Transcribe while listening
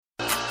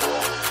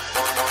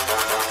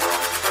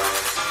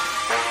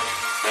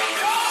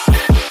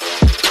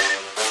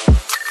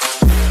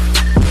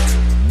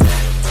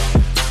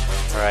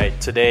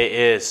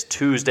Today is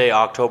Tuesday,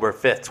 October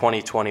 5th,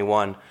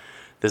 2021.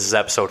 This is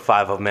episode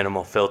 5 of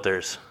Minimal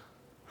Filters.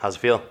 How's it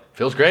feel?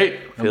 Feels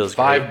great. Feels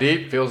five great.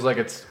 deep. Feels like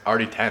it's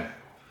already 10.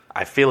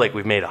 I feel like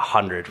we've made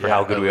 100 for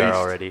how good at we are least.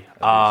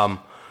 already.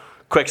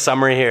 Quick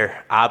summary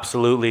here.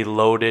 Absolutely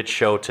loaded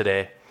show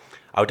today.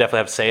 I would definitely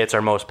have to say it's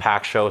our most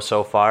packed show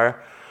so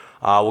far.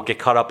 We'll get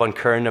caught up on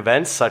current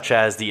events, such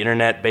as the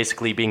internet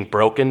basically being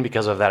broken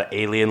because of that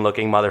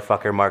alien-looking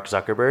motherfucker, Mark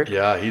Zuckerberg.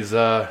 Yeah, he's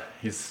a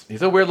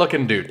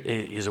weird-looking dude.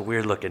 He's a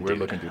weird-looking dude.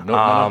 Weird-looking dude.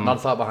 Not a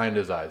thought behind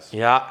his eyes.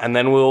 Yeah, and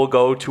then we'll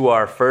go to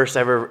our first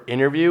ever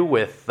interview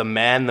with the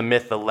man, the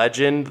myth, the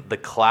legend, the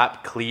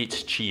Clap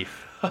Cleats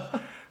Chief.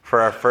 For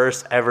our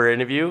first ever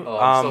interview. Oh,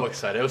 I'm so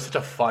excited. It was such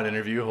a fun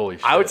interview. Holy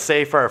shit. I would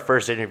say for our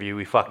first interview,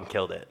 we fucking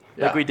killed it.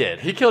 Yeah. Like we did.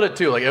 He killed it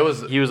too. Like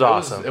He was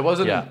awesome. It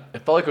wasn't. Yeah. It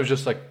felt like it was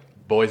just like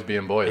boys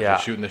being boys, Yeah.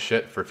 like shooting the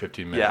shit for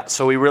 15 minutes. Yeah,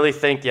 so we really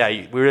think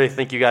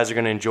you guys are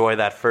going to enjoy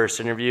that first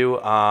interview.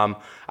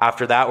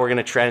 After that, we're going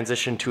to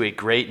transition to a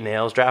great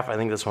nails draft. I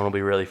think this one will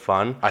be really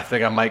fun. I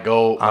think I might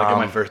get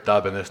my first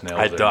dub in this nails.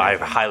 I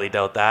highly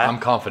doubt that. I'm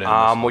confident in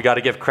this one. We got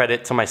to give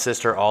credit to my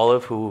sister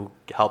Olive, who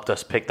helped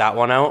us pick that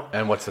one out.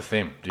 And what's the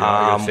theme? Do you know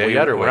what you're going to say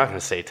yet? Or We're wait? not going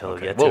to say it till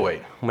we get We'll to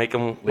wait. it. Make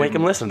them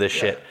listen to this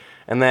shit.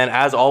 And then,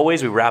 as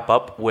always, we wrap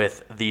up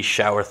with the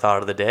shower thought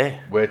of the day.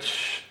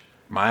 Which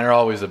mine are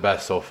always the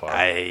best so far.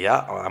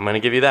 I'm going to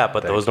give you that,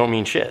 but those don't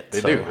mean shit. They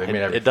do. They mean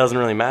everything. It doesn't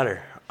really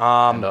matter.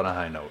 And on a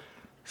high note.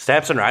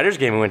 Stamps and Riders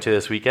game we went to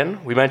this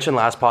weekend. We mentioned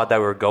last pod that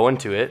we were going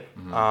to it.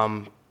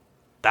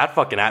 That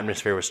fucking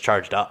atmosphere was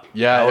charged up.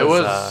 Yeah, that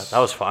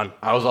was fun.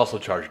 I was also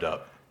charged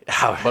up,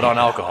 but on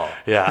alcohol.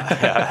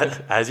 yeah,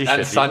 as you should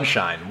And be.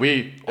 sunshine.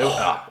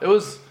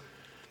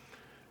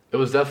 It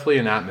was definitely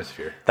an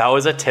atmosphere. That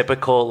was a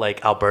typical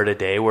like Alberta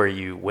day where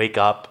you wake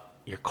up,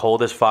 you're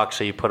cold as fuck,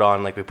 so we put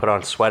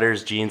on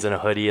sweaters, jeans, and a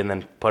hoodie, and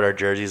then put our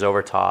jerseys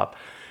over top.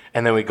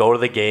 And then we go to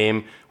the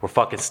game, we're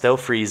fucking still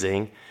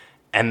freezing,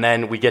 and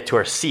then we get to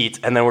our seats,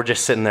 and then we're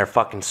just sitting there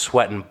fucking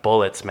sweating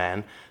bullets,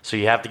 man. So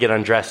you have to get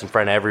undressed in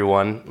front of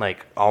everyone,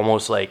 like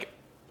almost like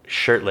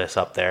shirtless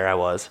up there. I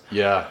was.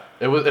 Yeah.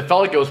 It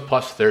felt like it was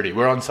plus 30.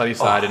 We're on sunny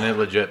side, and it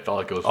legit felt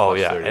like it was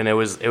plus 30. And it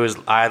was.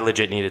 I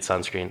legit needed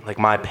sunscreen. Like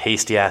my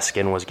pasty ass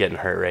skin was getting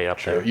hurt right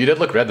up there. You did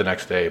look red the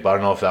next day, but I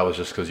don't know if that was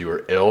just because you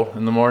were ill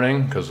in the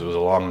morning, because it was a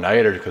long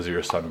night, or because you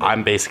were sunburned.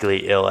 I'm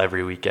basically ill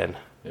every weekend.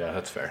 Yeah,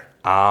 that's fair.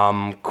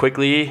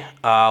 Quickly,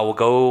 we'll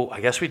go. I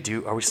guess we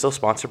do. Are we still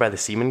sponsored by the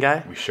Seaman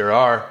Guy? We sure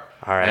are.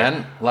 All right.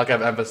 And like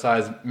I've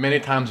emphasized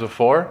many times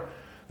before,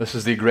 this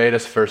is the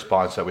greatest first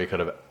sponsor that we could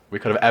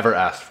have ever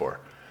asked for.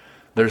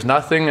 There's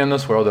nothing in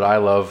this world that I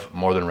love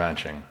more than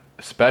ranching,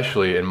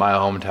 especially in my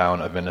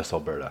hometown of Innis,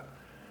 Alberta.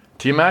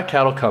 T-Mac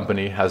Cattle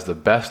Company has the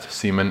best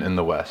semen in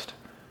the West,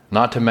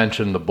 not to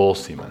mention the bull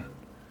semen.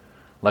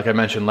 Like I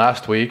mentioned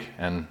last week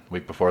and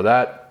week before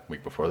that,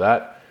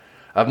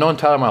 I've known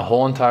Tyler my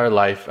whole entire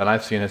life, and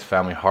I've seen his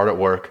family hard at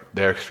work.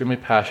 They're extremely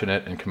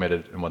passionate and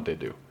committed in what they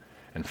do.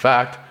 In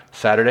fact,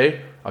 Saturday,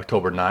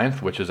 October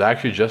 9th, which is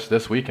actually just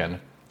this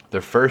weekend,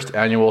 their first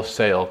annual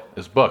sale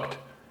is booked.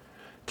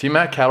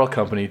 T-Mac Cattle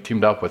Company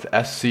teamed up with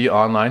SC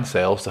Online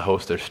Sales to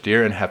host their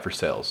steer and heifer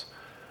sales.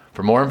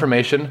 For more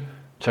information,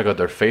 check out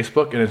their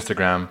Facebook and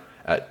Instagram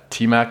at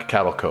T-Mac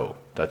Cattle Co.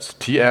 That's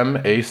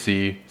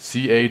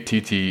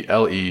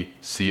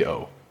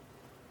TMACCATTLECO.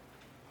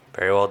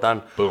 Very well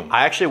done. Boom.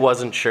 I actually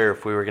wasn't sure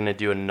if we were going to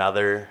do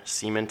another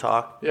semen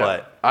talk,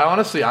 but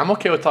I'm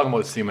okay with talking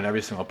about semen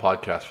every single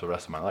podcast for the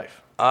rest of my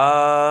life.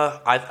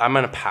 I'm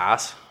going to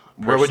pass.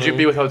 Where would you personally.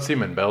 be without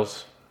semen,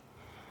 Bells?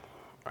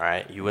 All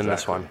right, you win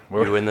Exactly. this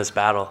one. You win this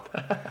battle.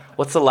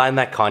 What's the line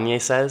that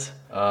Kanye says?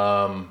 You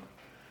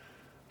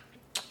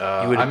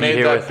wouldn't I be made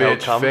here that without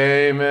bitch cum.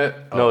 famous.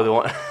 No, the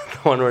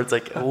one where it's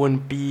like, I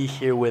wouldn't be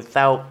here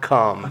without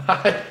cum.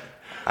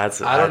 I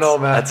don't know,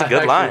 man. That's a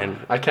good line.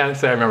 I can't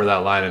say I remember that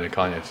line in a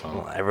Kanye song.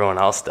 Well, everyone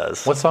else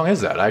does. What song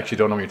is that? I actually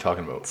don't know what you're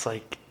talking about. It's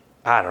like,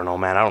 I don't know,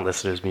 man. I don't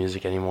listen to his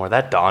music anymore.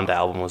 That Donda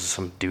album was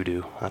some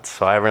doo-doo.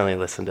 So I haven't really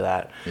listened to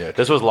that. Yeah,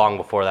 This was long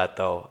before that,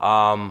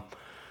 though.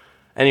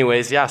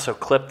 Anyways, so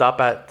clipped up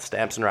at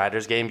Stamps and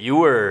Riders game.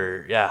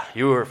 You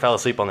fell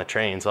asleep on the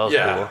train, so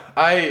that was cool.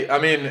 I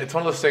mean, it's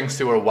one of those things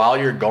too where while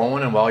you're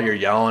going and while you're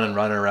yelling and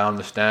running around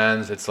the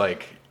stands, it's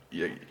like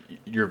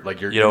you're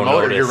don't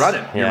motor, notice. you're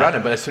running, Yeah.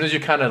 But as soon as you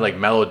kind of like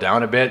mellow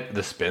down a bit,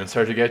 the spin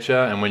starts to get you,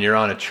 and when you're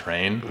on a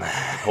train,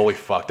 holy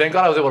fuck! Thank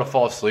God I was able to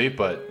fall asleep,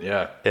 but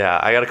yeah. Yeah,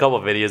 I got a couple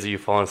of videos of you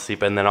falling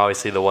asleep, and then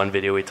obviously the one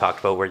video we talked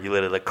about where you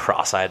literally like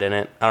cross-eyed in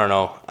it. I don't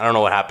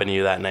know what happened to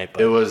you that night,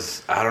 but It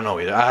was, I don't know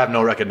either. I have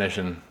no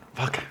recollection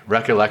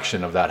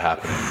of that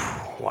happening.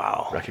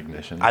 wow.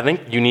 Recognition. I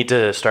think you need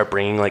to start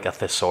bringing like a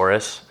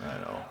thesaurus. I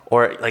know.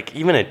 Or like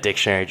even a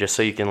dictionary just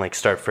so you can like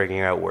start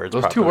figuring out words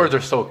Those two properly. words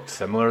are so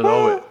similar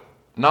though.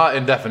 Not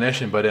in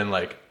definition, but in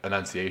like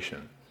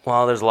enunciation.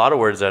 Well, there's a lot of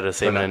words that are the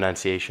same in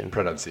enunciation.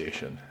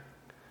 Pronunciation.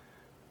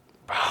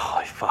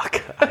 Holy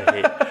fuck. I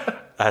hate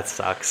that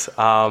sucks.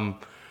 All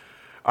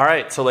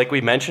right, so like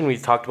we mentioned, we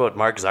talked about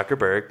Mark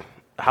Zuckerberg.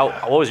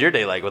 What was your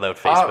day like without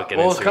Facebook and Instagram?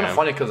 Well, it's kind of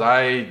funny because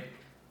I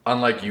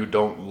unlike you,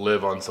 don't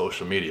live on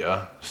social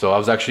media. So I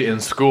was actually in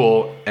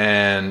school,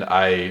 and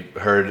I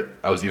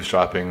was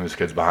eavesdropping, these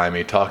kids behind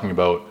me talking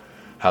about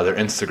how their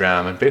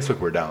Instagram and Facebook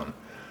were down.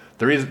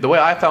 The way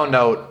I found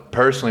out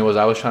personally was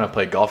I was trying to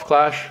play Golf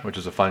Clash, which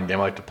is a fun game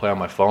I like to play on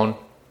my phone.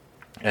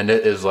 And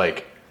it is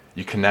like,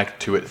 you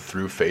connect to it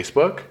through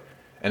Facebook,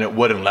 and it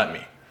wouldn't let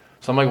me.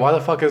 So I'm like, why the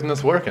fuck isn't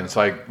this working?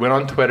 So I went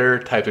on Twitter,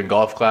 typed in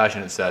Golf Clash,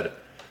 and it said,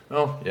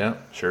 oh, yeah,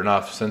 sure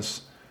enough,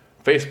 since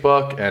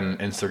Facebook and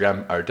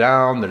Instagram are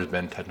down, there's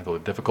been technical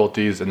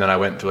difficulties. And then I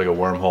went through like a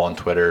wormhole on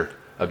Twitter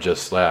of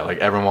just like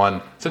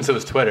everyone, since it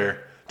was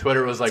Twitter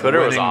was like Twitter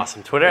winning. was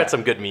awesome. Twitter had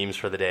some good memes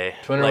for the day.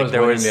 Twitter like, was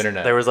winning the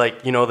internet. There was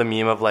like, you know, the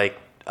meme of like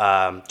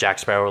Jack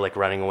Sparrow like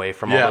running away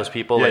from all those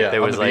people. Yeah, like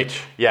there on was the like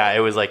beach.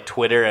 it was like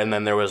Twitter, and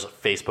then there was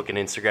Facebook and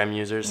Instagram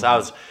users.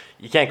 So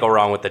you can't go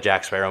wrong with the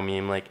Jack Sparrow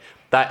meme. Like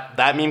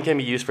that meme can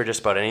be used for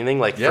just about anything.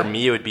 Like for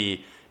me, it would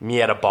be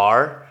me at a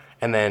bar,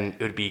 and then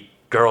it would be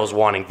girls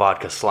wanting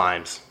vodka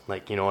slimes.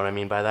 Like, you know what I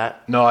mean by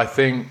that? No, I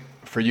think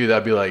for you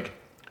that'd be like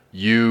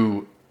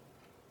you.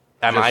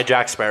 Am I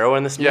Jack Sparrow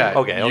in this meme? Yeah.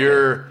 Okay.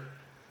 You're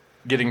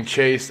getting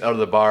chased out of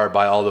the bar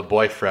by all the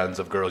boyfriends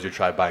of girls you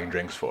tried buying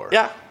drinks for.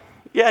 Yeah.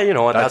 Yeah, you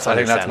know what? I think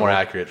that's more understandable.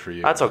 accurate for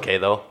you. That's okay,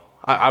 though.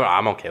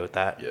 I'm okay with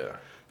that. Yeah.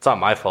 It's not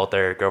my fault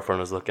their girlfriend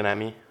was looking at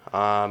me.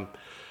 Can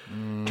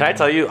I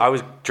tell you, I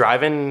was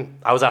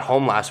at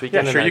home last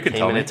weekend, Yeah, sure, and you I can came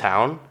tell into me.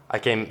 town. I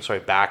came,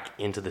 back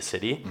into the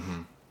city.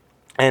 Mm-hmm.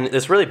 And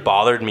this really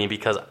bothered me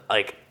because,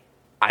 like,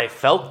 I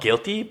felt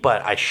guilty,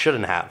 but I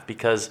shouldn't have,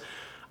 because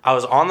I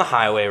was on the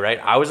highway, right?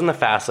 I was in the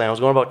fast lane. I was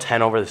going about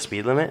 10 over the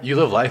speed limit. You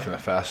live life in the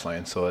fast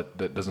lane, so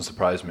that doesn't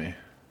surprise me.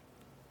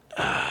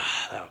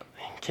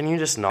 Can you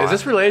just not? Is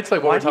this related to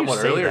like what Why we were do talking you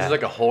about say earlier? Or is that?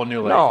 this like a whole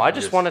new like? No, I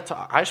just want to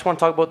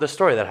talk about this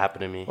story that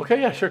happened to me. Okay,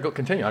 yeah, sure. Go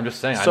continue. I'm just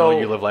saying. I So- know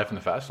you live life in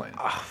the fast lane.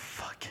 Oh,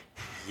 fuck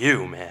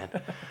you, man.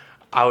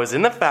 I was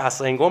in the fast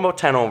lane going about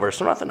 10 over,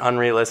 so nothing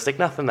unrealistic,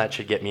 nothing that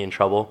should get me in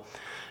trouble.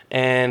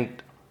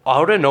 And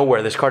out of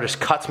nowhere, this car just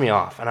cuts me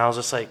off. And I was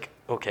just like,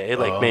 okay,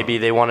 like maybe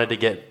they wanted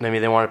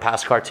to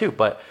pass car too.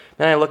 But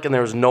then I look and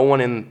there was no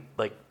one in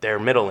like their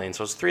middle lane.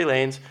 So it was 3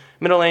 lanes.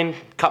 Middle lane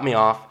cut me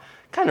off.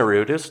 Kind of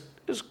rude. It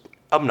was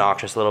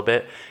obnoxious a little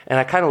bit. And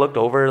I kind of looked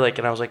over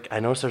and I was like, I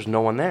noticed there's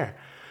no one there.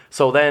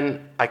 So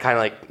then I kind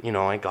of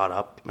I got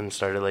up and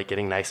started like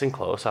getting nice and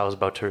close. I was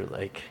about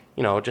to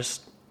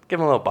just give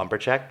him a little bumper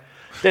check.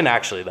 Didn't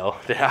actually though.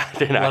 Didn't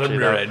actually.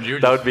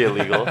 That would be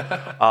illegal.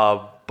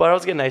 But I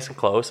was getting nice and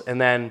close,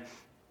 and then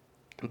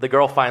the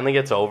girl finally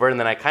gets over, and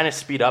then I kind of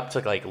speed up to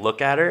like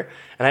look at her,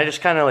 and I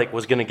just kind of like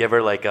was gonna give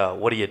her like a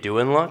 "what are you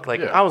doing" look.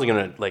 Like I wasn't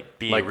gonna like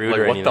be rude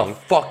or anything. What the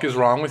fuck is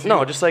wrong with you?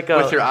 No, just like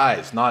with your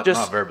eyes, not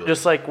verbally.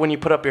 Just like when you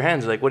put up your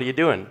hands, like "what are you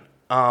doing?"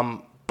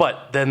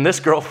 But then this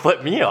girl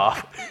flipped me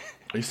off.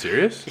 Are you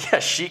serious? Yeah,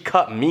 she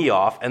cut me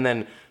off, and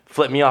then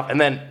flipped me off, and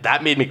then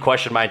that made me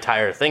question my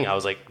entire thing. I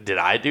was like, did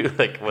I do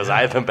was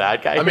I the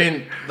bad guy? I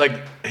mean,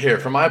 like here,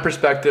 from my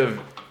perspective,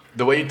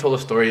 the way you told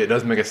the story, it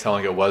does make it sound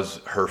like it was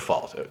her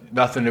fault.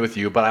 Nothing to do with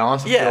you, but I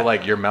honestly feel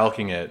like you're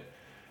milking it,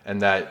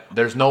 and that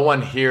there's no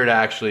one here to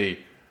actually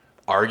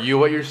argue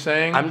what you're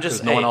saying.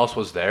 No one else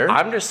was there.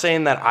 I'm just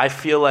saying that I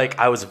feel like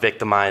I was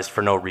victimized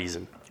for no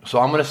reason. So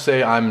I'm gonna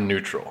say I'm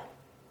neutral.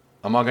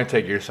 I'm not gonna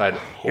take your side.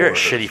 You're a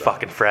shitty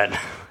fucking friend.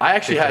 I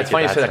actually had. It's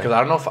funny you say that because I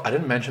don't know if I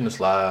didn't mention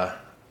this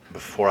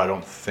before. I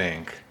don't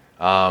think.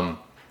 I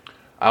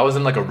was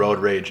in like a road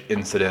rage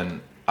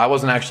incident. I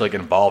wasn't actually like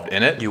involved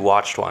in it. You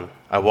watched one.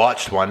 I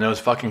watched one. And it was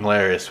fucking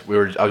hilarious.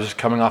 I was just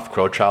coming off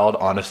Crowchild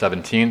on a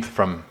 17th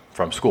from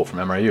school, from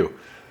MRU.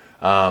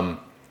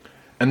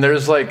 And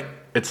there's like,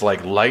 it's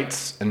like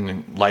lights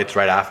and lights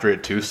right after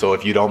it too. So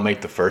if you don't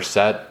make the first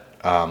set,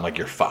 like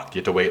you're fucked.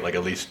 You have to wait like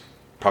at least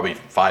probably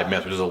 5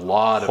 minutes, which is a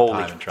lot of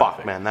time in traffic. Holy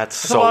fuck, man.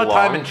 That's a lot of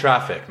time in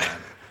traffic, man.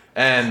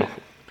 And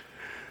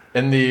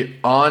in the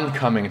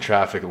oncoming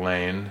traffic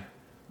lane,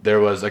 there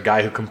was a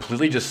guy who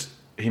completely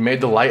he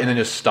made the light and then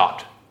just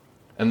stopped.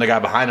 And the guy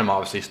behind him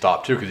obviously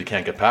stopped too because he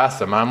can't get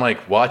past him. I'm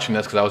like watching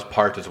this because I was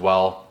parked as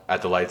well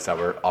at the lights that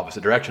were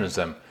opposite direction as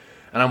them.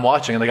 And I'm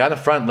watching, and the guy in the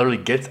front literally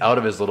gets out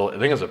of his little, I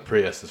think it was a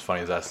Prius, as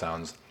funny as that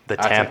sounds. The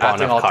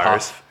tampon of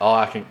cars.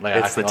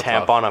 It's the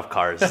tampon of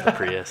cars, the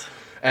Prius.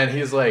 And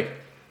he's like,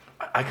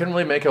 I couldn't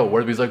really make out a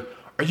word, but he's like,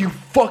 are you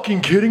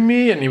fucking kidding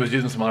me? And he was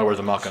using some other words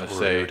I'm not going to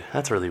say.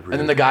 That's really rude. And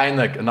then the guy in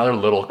like another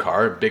little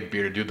car, big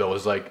bearded dude, though,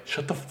 was like,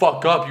 shut the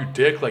fuck up, you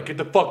dick. Like, get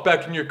the fuck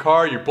back in your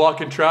car. You're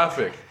blocking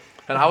traffic.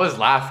 And I was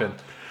laughing.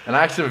 And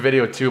I actually have a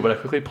video too, but I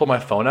quickly pulled my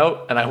phone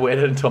out and I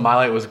waited until my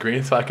light was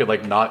green so I could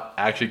like not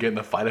actually get in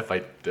the fight if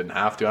I didn't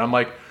have to. And I'm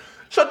like,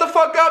 shut the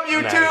fuck up,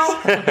 you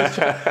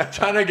two.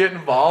 Trying to get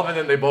involved. And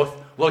then they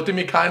both looked at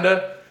me kind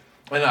of.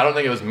 And I don't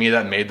think it was me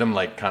that made them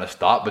like kind of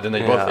stop, but then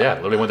they both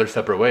literally went their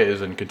separate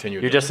ways and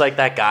continued. You're just like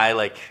that guy,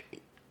 like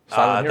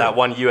that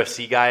one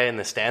UFC guy in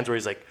the stands where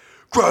he's like,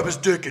 grab his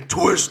dick and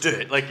twist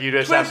it. Like you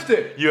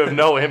have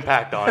no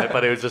impact on it,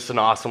 but it was just an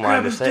awesome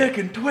line to say. Grab his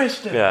dick and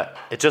twist it. Yeah,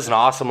 it's just an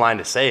awesome line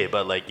to say,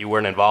 but like you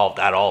weren't involved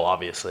at all,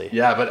 obviously.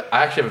 Yeah, but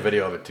I actually have a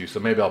video of it too, so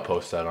maybe I'll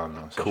post that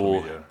on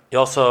social media. You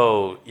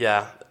also,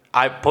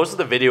 I posted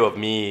the video of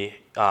me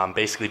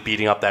basically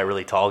beating up that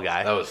really tall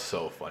guy. That was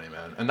so funny,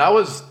 man. And that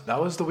was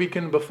the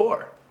weekend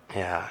before.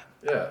 Yeah.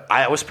 Yeah.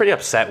 I was pretty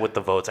upset with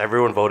the votes.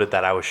 Everyone voted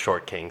that I was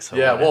Short King. So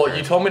Yeah, whatever. well,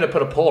 you told me to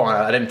put a poll on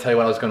it. I didn't tell you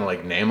what I was going to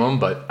like name them,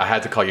 but I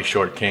had to call you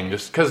Short King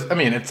just because, I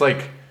mean, it's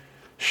like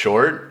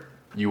short.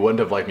 You wouldn't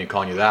have liked me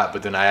calling you that,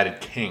 but then I added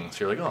King.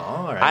 So you're like, oh,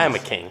 all right. I am a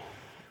king.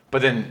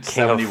 But then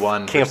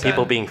 71%. King of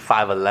people being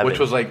 5'11". Which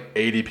was like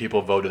 80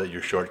 people voted that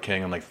you're Short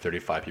King and like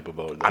 35 people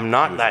voted that I'm you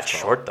not was that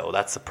tall. short, though.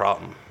 That's the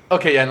problem.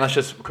 Okay, yeah, and let's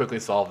just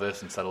quickly solve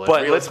this and settle it.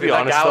 But let's be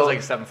honest, that guy though, was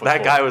like 7 foot.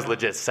 that guy was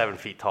legit 7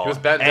 feet tall. He was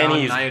bent down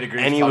 90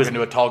 degrees talking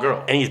to a tall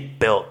girl. And he's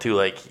built, too.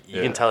 Like,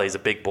 you can tell he's a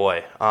big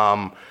boy.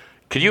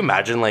 Could you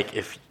imagine, like,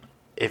 if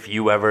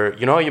you ever...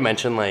 You know how you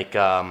mentioned, like,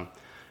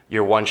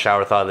 your one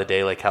shower thought of the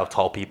day, like, how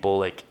tall people,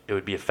 like, it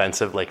would be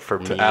offensive, like, for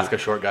me... To ask a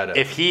short guy to...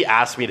 If he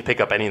asked me to pick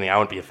up anything, I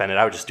wouldn't be offended.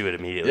 I would just do it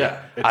immediately. Yeah.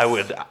 I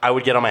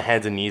would get on my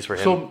hands and knees for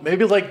him. So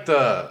maybe, like,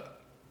 the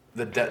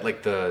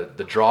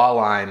draw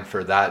line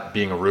for that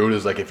being rude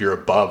is like if you're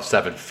above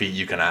 7 feet,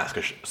 you can ask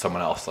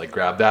someone else like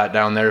grab that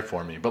down there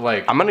for me. But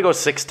like I'm gonna go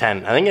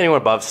 6'10". I think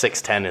anyone above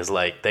 6'10" is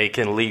like they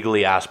can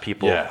legally ask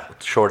people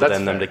shorter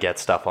than them to get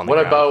stuff on the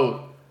ground. What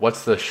about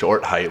what's the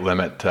short height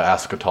limit to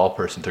ask a tall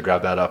person to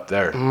grab that up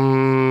there?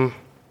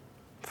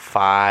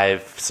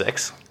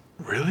 5'6".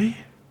 Really?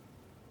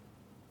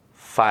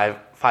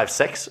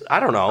 5'6". I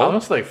don't know.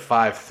 Almost like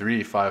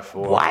 5'3", 5'4".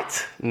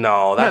 What?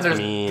 No, that's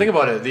mean. Think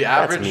about it. The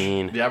That's average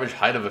mean. the average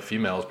height of a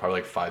female is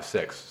probably like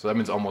 5'6". So that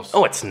means almost.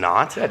 Oh, it's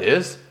not. Yeah, it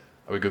is.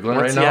 Are we googling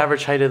What's right now? the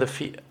average height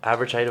of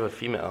average height of a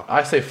female?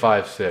 I say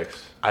 5'6".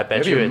 I bet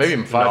maybe, you it's maybe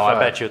even 5'5". no. I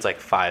bet you it's like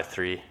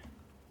 5'3".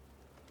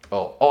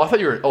 Oh, I thought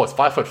you were. Oh, it's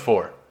 5'4".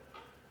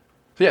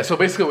 So yeah, so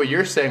basically what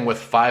you're saying with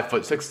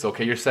 5'6",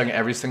 okay, you're saying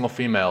every single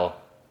female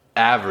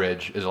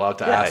average is allowed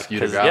to ask you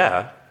to grab.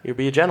 Yeah, you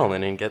be a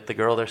gentleman and get the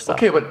girl their stuff.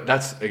 Okay, but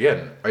that's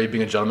again, are you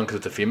being a gentleman because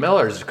it's a female,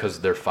 or is it because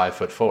they're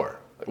 5'4"?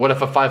 What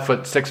if a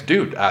 5'6"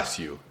 dude asks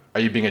you?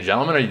 Are you being a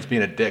gentleman, or are you just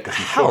being a dick because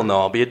he's short? Hell no,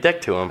 I'll be a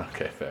dick to him.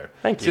 Okay, fair.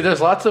 Thank you. See,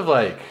 there's lots of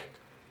like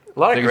A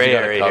lot of things gray you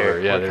gotta area cover.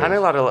 here. Yeah, Kind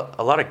of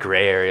a lot of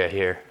gray area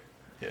here.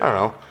 Yeah. I don't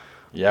know.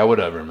 Yeah,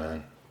 whatever,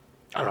 man.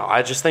 I don't know.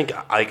 I just think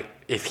like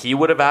if he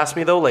would have asked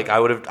me though, like I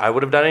would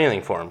have done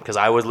anything for him because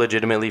I was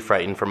legitimately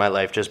frightened for my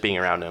life just being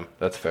around him.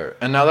 That's fair.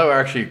 And now that we're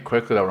actually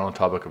quickly that we're on the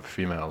topic of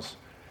females,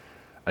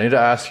 I need to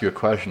ask you a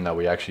question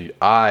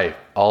that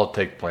I'll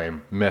take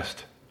blame,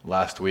 missed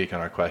last week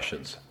on our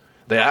questions.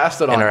 They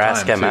asked it on In our time,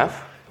 Ask MF?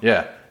 too.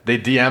 Yeah, they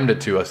DM'd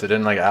it to us. They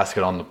didn't like ask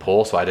it on the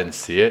poll, so I didn't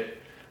see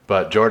it.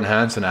 But Jordan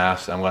Hansen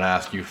asked, I'm going to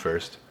ask you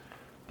first,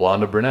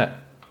 blonde or brunette?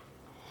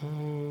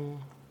 And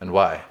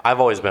why? I've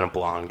always been a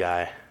blonde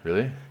guy.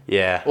 Really?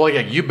 Yeah. Well,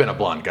 yeah, you've been a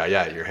blonde guy.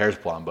 Yeah, your hair's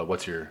blonde, but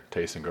what's your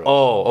taste in girls?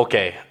 Oh,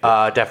 okay.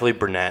 Definitely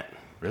brunette.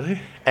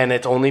 Really? And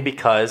it's only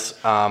because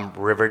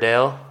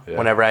Riverdale. Yeah.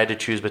 Whenever I had to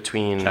choose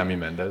between Cami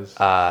Mendes?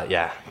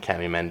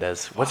 Cami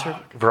Mendes. What's her?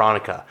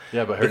 Veronica.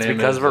 Yeah, but her it's name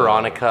because is,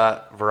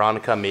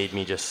 Veronica made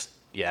me just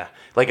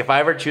like if I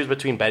ever choose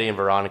between Betty and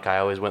Veronica, I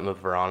always went with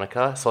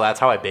Veronica. So that's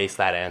how I based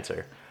that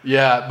answer.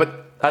 Yeah,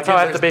 but That's how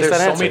I have to base that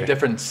there's so answer. many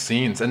different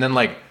scenes, and then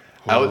like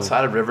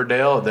outside of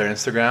Riverdale, their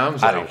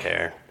Instagrams. I don't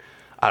care.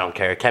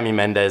 Cami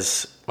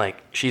Mendes,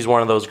 like she's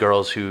one of those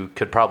girls who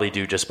could probably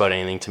do just about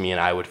anything to me, and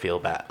I would feel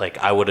bad. Like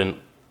I wouldn't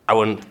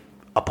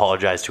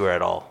apologize to her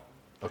at all.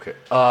 Okay.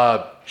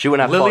 She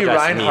wouldn't have to Lily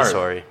apologize to me. Reinhart.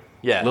 Sorry.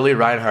 Yeah. Lily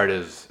Reinhart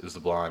is the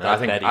blonde. Not I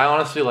think Betty. I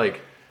honestly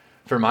like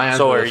for my answer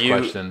So to are this you-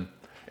 question.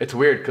 It's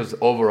weird because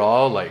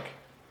overall, like,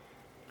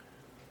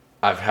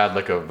 I've had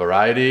like a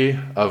variety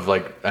of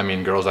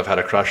girls I've had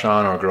a crush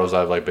on or girls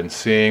I've like been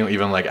seeing,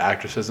 even like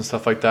actresses and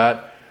stuff like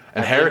that.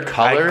 And hair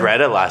color. At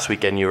Greta last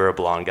weekend, you were a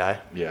blonde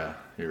guy. Yeah,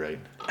 you're right.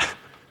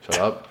 Shut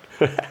up.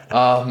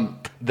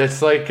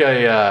 That's like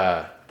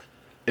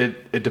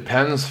it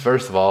depends.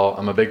 First of all,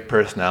 I'm a big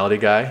personality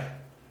guy.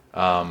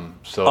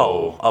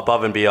 So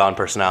Above and beyond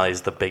personality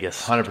is the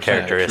biggest 100%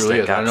 characteristic. It truly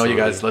is. I know you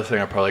guys absolutely.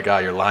 listening are probably,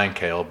 God, you're lying,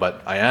 Kale,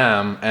 but I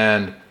am.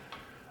 And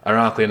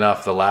ironically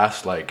enough, the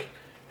last like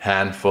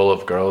handful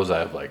of girls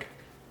I've like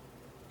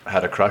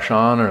had a crush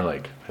on or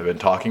like have been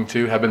talking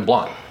to have been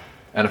blonde.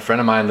 And a friend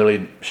of mine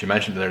literally, she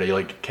mentioned the other day,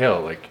 like,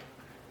 Kale, like,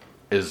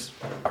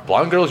 are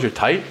blonde girls your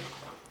type?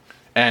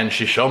 And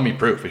she showed me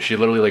proof. She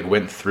literally like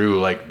went through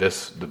like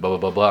this, blah, blah,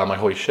 blah, blah. I'm like,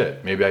 holy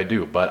shit, maybe I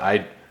do. But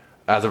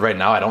as of right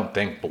now, I don't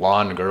think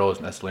blonde girl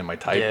is necessarily my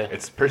type. Yeah.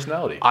 It's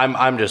personality.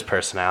 I'm just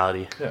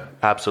personality. Yeah.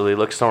 Absolutely.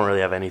 Looks don't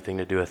really have anything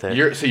to do with it.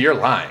 You're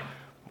lying.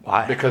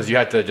 Why? Because you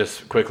had to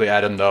just quickly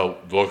add in, no,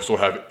 looks don't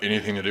have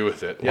anything to do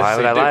with it. Why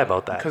would they I do. lie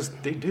about that? Because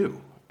they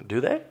do. Do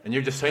they? And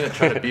you're just saying to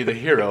try to be the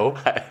hero.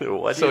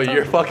 What So are you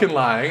you're talking fucking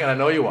lying, and I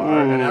know you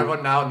are. And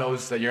everyone now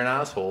knows that you're an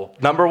asshole.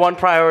 Number one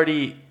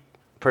priority,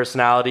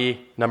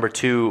 personality. Number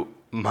two,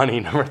 money.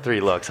 Number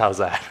three, looks. How's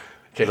that?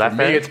 Okay, Is that for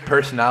fair? me, it's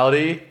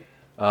personality.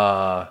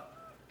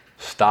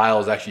 Style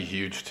is actually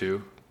huge,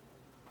 too.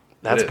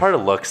 That's it is. part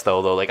of looks,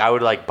 though. Like I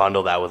would like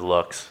bundle that with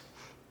looks.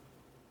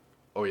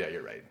 Oh, yeah,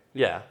 you're right.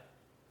 Yeah.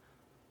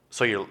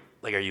 So you're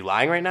like, are you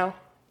lying right now?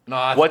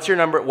 No, What's your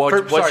number?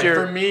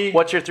 for me,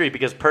 what's your 3?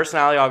 Because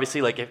personality,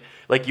 obviously, like if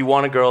like you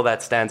want a girl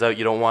that stands out,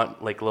 you don't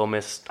want like Little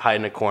Miss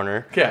hiding in a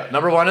corner. yeah,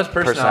 number 1 is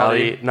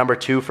personality. Number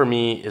 2 for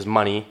me is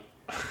money.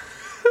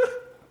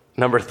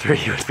 Number 3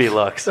 would be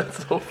looks.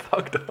 That's so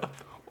fucked up.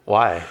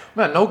 Why?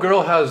 Man, no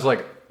girl has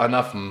like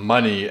enough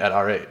money at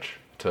our age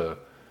to.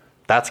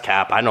 That's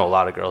cap. I know a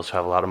lot of girls who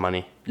have a lot of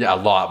money. Yeah, a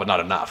lot, but not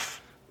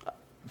enough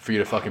for you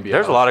to fucking be.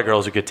 There's a lot of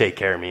girls who could take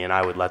care of me, and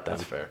I would let them.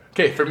 That's fair.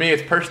 Okay, for me,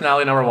 it's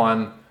personality number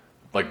 1,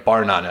 like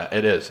bar none.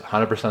 It is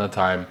 100% of the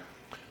time.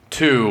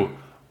 2,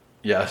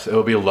 yes, it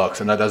will be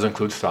looks, and that does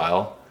include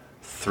style.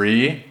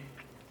 3,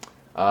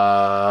 what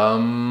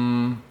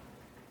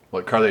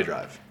car they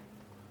drive.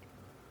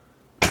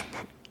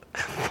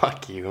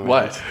 Fuck you. Man.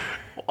 What?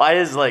 Why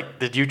is like?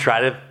 Did you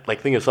try to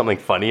like think of something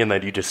funny and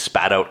then you just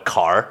spat out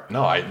car?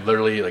 No, I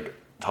literally like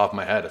top of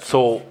my head.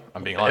 So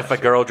I'm being honest. If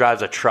a girl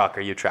drives a truck,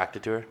 are you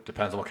attracted to her?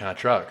 Depends on what kind of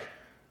truck.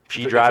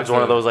 She drives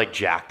one of those like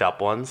jacked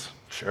up ones.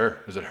 Sure.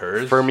 Is it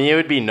hers? For me, it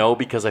would be no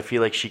because I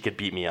feel like she could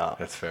beat me up.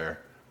 That's fair.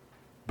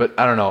 But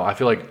I don't know. I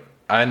feel like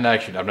I've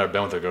never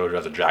been with a girl who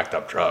drives a jacked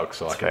up truck.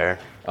 So that's fair.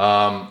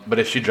 But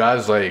if she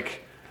drives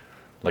like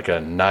a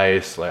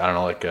nice, like I don't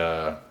know, like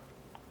a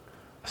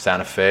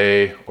Santa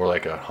Fe or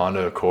like a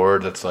Honda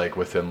Accord that's like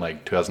within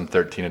like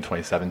 2013 and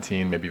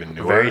 2017, maybe even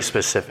newer. Very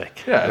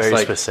specific. Yeah, very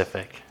like,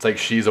 specific. It's like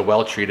she's a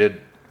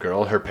well-treated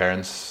girl. Her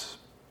parents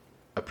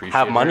appreciate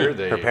have money.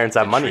 her. Her parents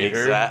have money.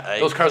 Exactly.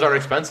 Those cars aren't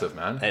expensive,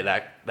 man. Hey,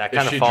 that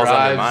kind of falls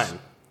under mine.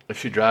 If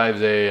she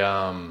drives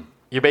a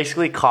you're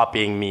basically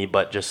copying me,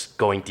 but just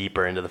going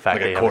deeper into the fact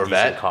like that you Corvette?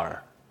 Have a decent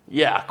car.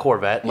 Yeah,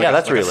 Corvette. Like yeah,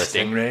 that's like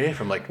realistic. A Stingray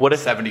from like what if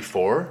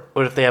 74?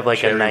 What if they have like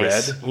Cherry a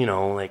nice, red? you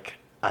know, like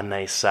a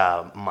nice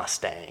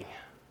Mustang?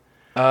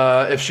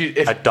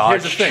 If a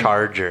Dodge here's the thing.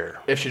 Charger.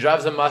 If she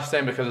drives a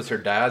Mustang because it's her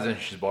dad's and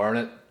she's borrowing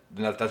it,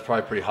 then that's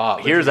probably pretty hot.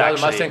 But Here's if she drives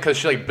actually a Mustang because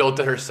she like built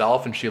it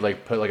herself and she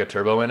like put like a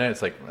turbo in it.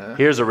 It's like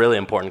Here's a really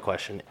important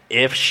question: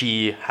 if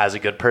she has a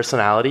good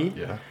personality,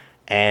 yeah,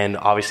 and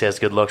obviously has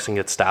good looks and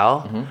good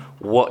style,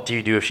 what do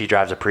you do if she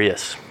drives a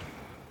Prius?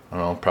 I don't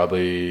know.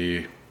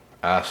 Probably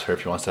ask her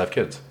if she wants to have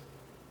kids.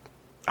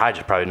 I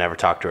just probably never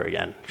talk to her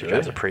again if she Really?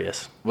 drives a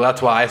Prius. Well,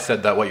 that's why I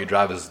said that what you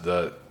drive is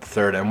the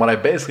third. And what I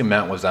basically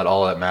meant was that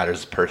all that matters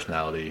is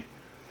personality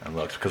and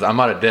looks. Because I'm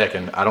not a dick,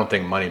 and I don't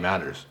think money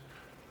matters.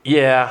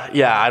 Yeah,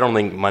 I don't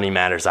think money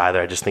matters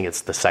either. I just think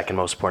it's the second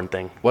most important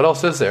thing. What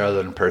else is there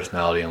other than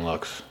personality and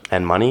looks?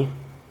 And money?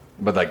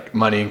 But like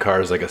money and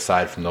cars, like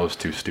aside from those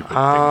two stupid things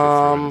they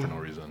threw in for no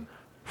reason.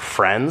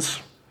 Friends?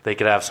 They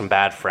could have some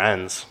bad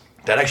friends.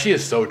 That actually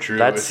is so true.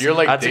 That's- if you're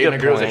like that's a dating good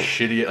a girl with a point.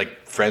 shitty,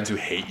 like friends who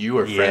hate you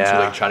or friends who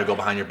like try to go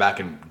behind your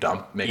back and make her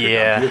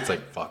dump you, it's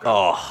like fuck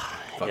off.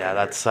 Oh, yeah,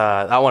 that's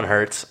that one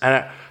hurts.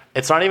 And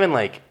it's not even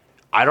like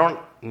I don't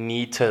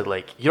need to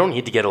like you don't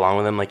need to get along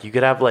with them. Like you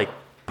could have like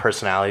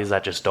personalities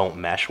that just don't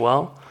mesh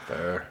well.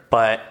 Fair.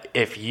 But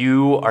if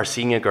you are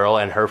seeing a girl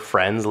and her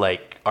friends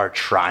like are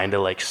trying to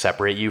like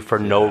separate you for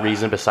no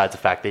reason besides the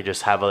fact they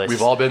just have We've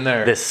all been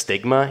there. This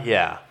stigma,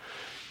 yeah,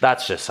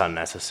 that's just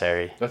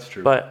unnecessary. That's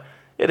true. But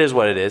it is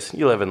what it is.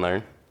 You live and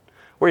learn.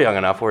 We're young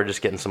enough. We're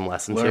just getting some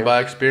lessons Learn here.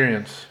 by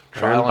experience.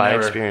 Learn Trial and by error.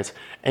 experience.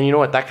 And you know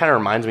what? That kind of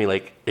reminds me,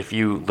 like, if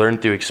you learn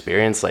through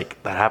experience,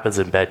 like, that happens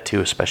in bed,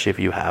 too, especially if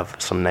you have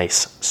some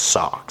nice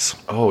socks.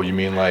 Oh, you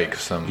mean like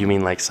some You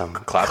mean like some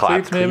clap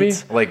cleats, maybe?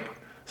 Like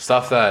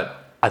stuff that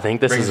I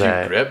think this brings is you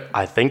a grip?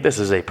 I think this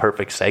is a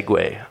perfect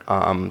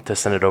segue to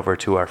send it over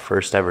to our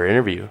first ever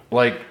interview.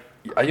 like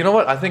you know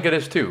what? I think it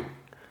is too.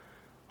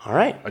 All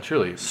right. I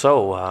truly.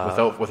 So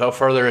Without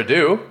further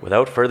ado,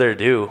 without further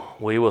ado,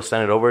 we will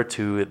send it over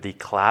to the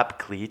Clap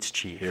Cleats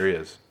Chief. here he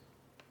is.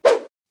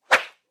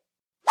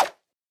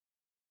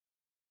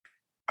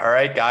 All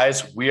right,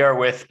 guys, we are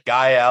with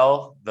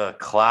Gael, the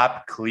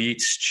Clap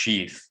Cleats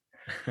Chief.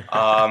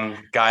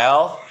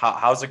 Gael,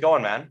 how's it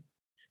going, man?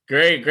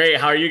 Great.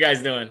 How are you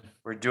guys doing?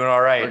 We're doing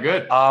all right.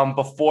 We're good.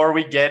 Before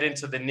we get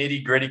into the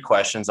nitty gritty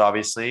questions,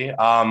 obviously,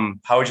 how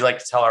would you like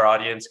to tell our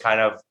audience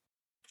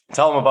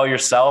tell them about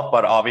yourself,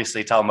 but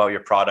obviously tell them about your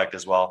product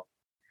as well?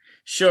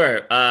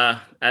 Sure.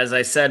 As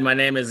I said, my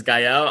name is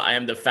Gael. I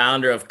am the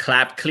founder of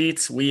Clap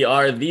Cleats. We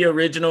are the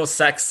original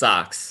sex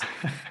socks.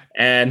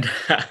 And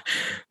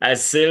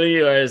as silly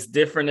or as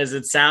different as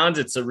it sounds,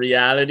 it's a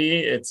reality.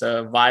 It's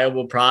a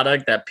viable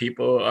product that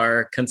people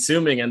are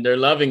consuming and they're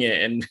loving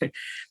it.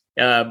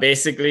 And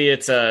basically,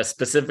 it's a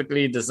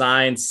specifically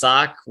designed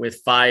sock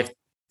with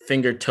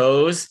 5-finger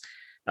toes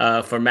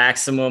for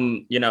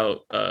maximum,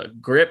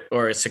 grip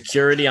or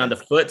security on the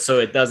foot, so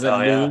it doesn't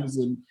lose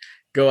and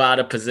go out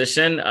of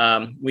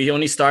position. We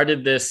only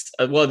started this.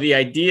 The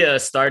idea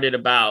started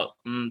about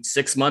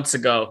 6 months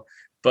ago,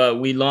 but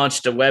we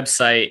launched a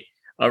website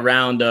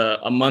around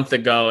a month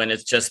ago, and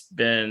it's just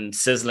been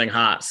sizzling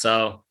hot.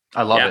 So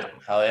I love it.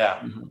 Hell yeah.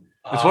 Mm-hmm.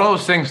 It's one of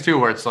those things too,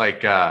 where it's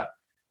like,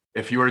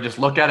 if you were to just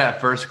look at it at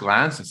first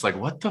glance, it's like,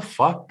 what the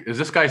fuck? Is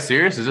this guy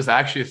serious? Is this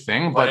actually a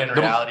thing? But But in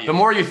reality- the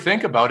more you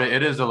think about it,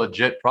 it is a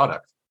legit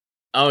product.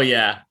 Oh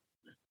yeah.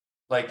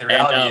 Like the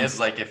reality And, is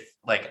like if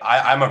like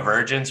I'm a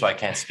virgin, so I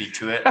can't speak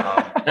to it.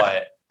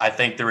 But I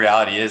think the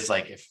reality is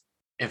like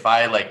if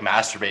I like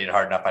masturbated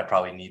hard enough, I'd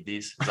probably need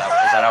these. Is that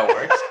how it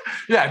works?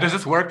 Yeah. Does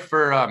this work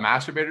for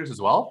masturbators as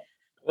well?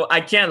 Well,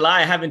 I can't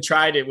lie. I haven't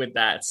tried it with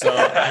that. So,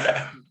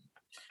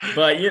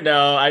 but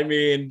I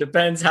mean,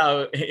 depends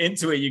how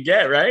into it you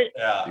get, right?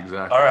 Yeah,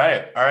 exactly. All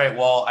right.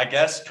 Well, I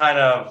guess kind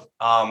of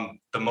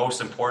the most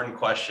important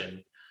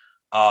question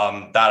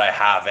that I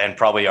have, and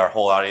probably our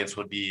whole audience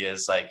would be,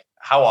 is like,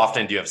 how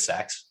often do you have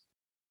sex?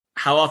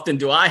 How often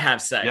do I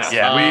have sex?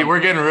 Yeah. We're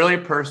getting really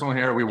personal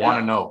here. We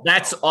want to know.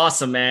 That's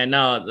awesome, man.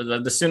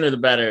 No, the sooner the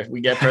better. We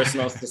get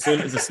personal.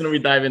 the sooner we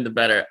dive in, the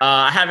better.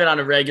 I have it on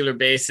a regular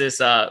basis,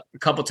 a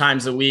couple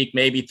times a week,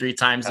 maybe 3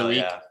 times a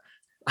week. Yeah.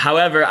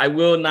 However, I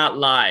will not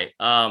lie.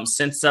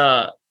 Since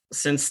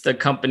the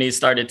company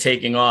started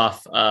taking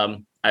off,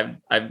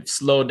 I've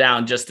slowed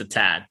down just a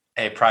tad.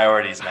 Hey,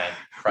 priorities, man.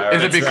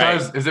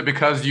 Priorities. Is it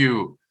because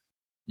you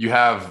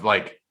have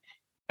like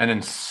an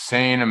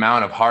insane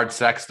amount of hard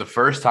sex the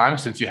first time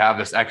since you have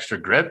this extra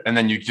grip, and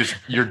then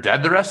you're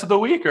dead the rest of the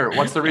week, or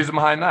what's the reason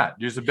behind that?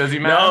 You're just a busy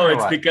man? No,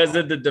 it's because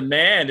of the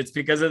demand. It's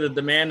because of the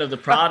demand of the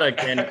product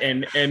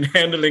and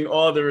handling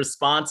all the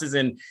responses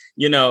and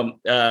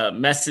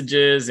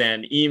messages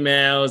and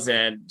emails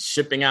and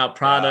shipping out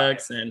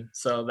products. And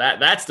so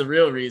that's the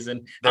real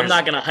reason. I'm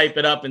not gonna hype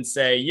it up and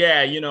say,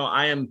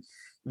 I am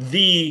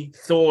the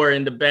Thor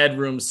in the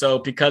bedroom, so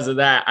because of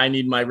that I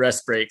need my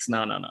rest breaks.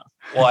 No.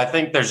 Well, I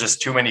think there's just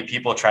too many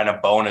people trying to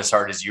bone as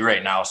hard as you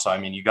right now. So I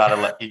mean, you gotta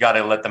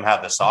let them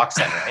have the socks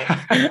in,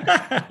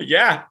 right?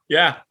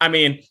 Yeah. I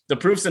mean, the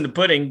proof's in the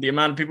pudding. The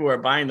amount of people who are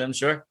buying them,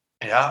 sure.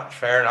 Yeah,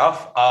 fair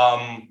enough. All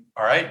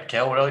right,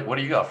 Kale, what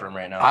do you got for him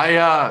right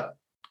now?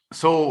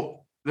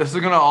 So this is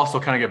gonna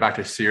also kind of get back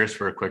to serious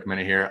for a quick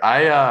minute here.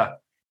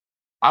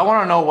 I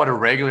want to know what a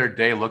regular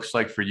day looks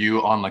like for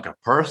you on like a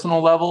personal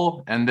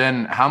level, and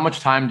then how much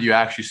time do you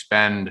actually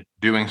spend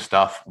doing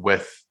stuff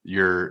with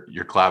your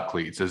Clap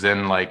Cleats, as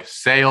in like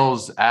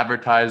sales,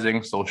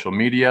 advertising, social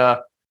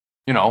media,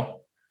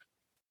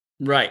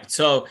 Right.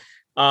 So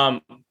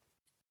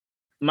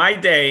my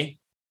day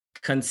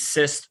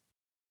consists,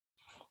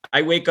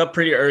 I wake up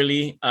pretty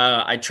early.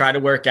 I try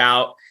to work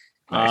out.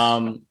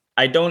 Nice.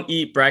 I don't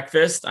eat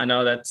breakfast. I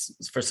know that's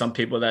for some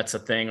people that's a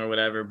thing or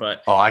whatever,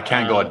 but I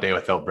can't go a day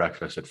without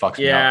breakfast. It fucks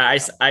me up.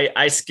 Yeah,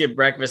 I skip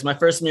breakfast. My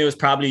first meal is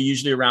probably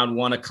usually around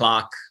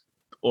 1:00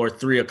 or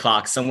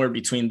 3:00, somewhere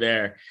between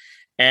there.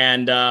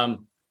 And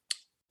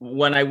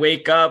when I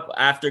wake up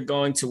after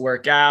going to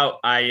work out,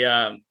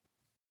 I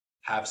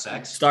have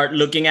sex. Start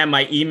looking at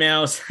my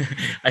emails.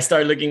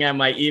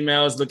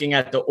 Looking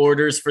at the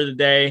orders for the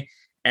day,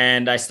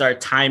 and I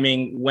start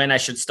timing when I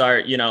should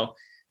start,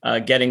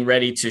 getting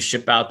ready to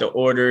ship out the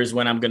orders,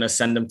 when I'm going to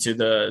send them to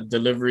the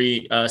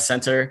delivery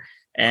center.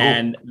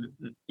 And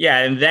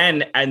and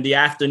then in the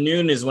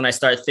afternoon is when I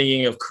start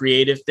thinking of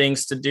creative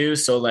things to do.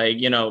 So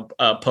like,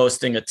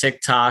 posting a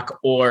TikTok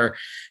or,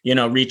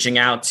 reaching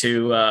out to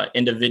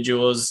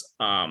individuals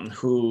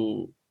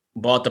who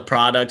bought the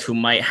product, who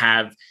might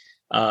have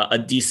a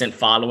decent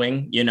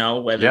following,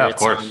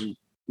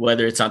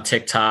 whether it's on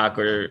TikTok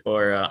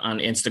or on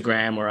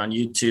Instagram or on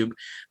YouTube.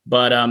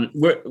 But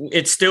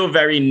it's still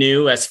very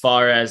new as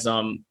far as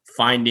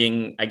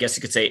finding, I guess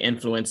you could say,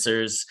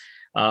 influencers.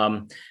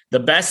 The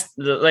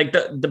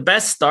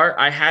best start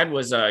I had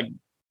was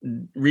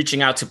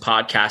reaching out to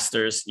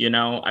podcasters.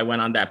 I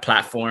went on that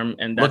platform,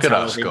 and that's look at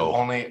us go.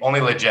 Only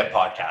legit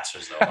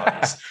podcasters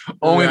though.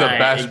 Only the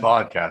best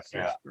podcasters.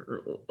 Yeah.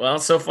 Well,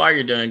 so far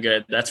you're doing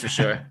good. That's for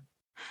sure.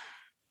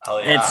 Oh,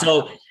 yeah.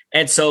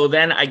 And so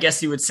then I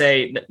guess you would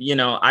say,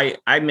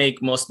 I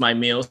make most of my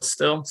meals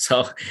still.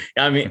 So,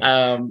 I mean,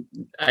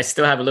 I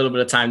still have a little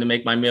bit of time to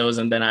make my meals,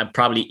 and then I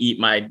probably eat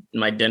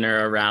my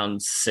dinner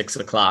around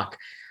 6:00.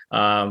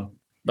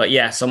 But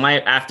yeah, so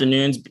my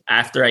afternoons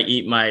after I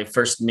eat my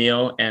first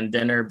meal and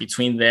dinner,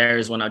 between there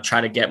is when I try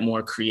to get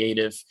more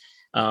creative.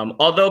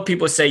 Although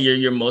people say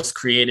you're most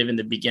creative in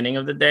the beginning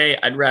of the day,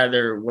 I'd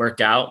rather work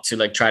out to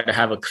like try to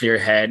have a clear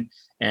head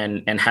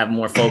and have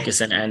more focus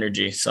and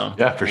energy. So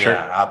yeah, for sure.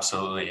 Yeah,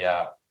 absolutely.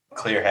 Yeah.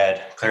 Clear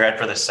head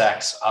for the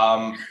sex.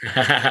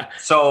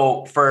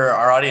 So for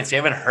our audience, you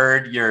haven't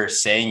heard your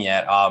saying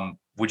yet.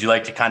 Would you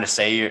like to kind of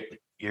say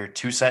your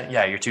 2 cent?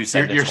 Yeah, your 2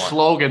 cent. Your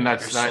slogan I'm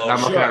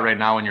looking at right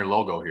now in your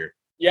logo here.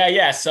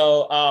 Yeah.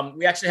 So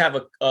we actually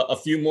have a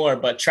few more,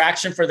 but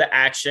traction for the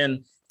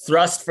action,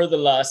 thrust for the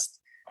lust,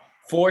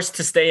 force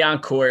to stay on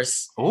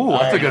course. Oh,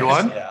 that's a good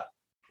one. Yeah.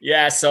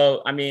 Yeah.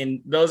 So, I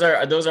mean, those are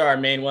our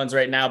main ones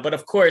right now. But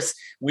of course,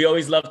 we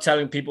always love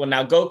telling people,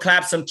 now go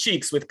clap some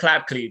cheeks with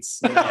Clap Cleats.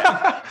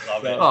 Yeah,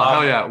 love it. Oh,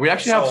 hell yeah. We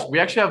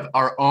actually have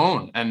our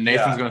own, and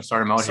Nathan's going to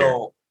start them out here.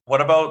 So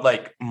what about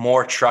like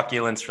more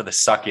truculence for the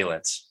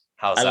succulents?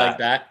 How's that?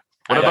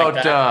 I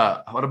like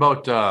that. What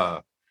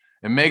about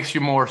it makes you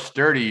more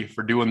sturdy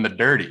for doing the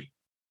dirty?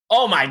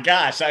 Oh my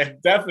gosh. I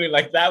definitely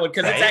like that one,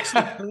 because it's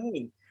actually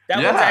clean. That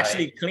one's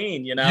actually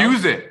clean,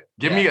 Use it.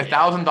 Give me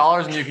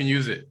 $1,000 and you can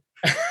use it.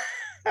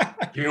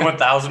 Give me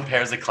 1,000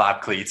 pairs of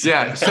clap cleats.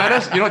 Yeah, send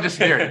us, just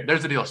here.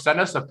 There's the deal. Send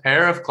us a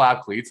pair of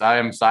clap cleats. I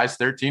am size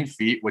 13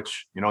 feet,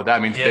 which, what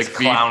that means. He has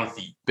clown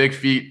feet. Big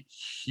feet,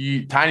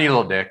 tiny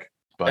little dick.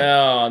 But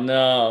oh,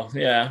 no.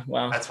 Yeah,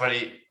 well. That's what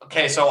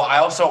okay, so I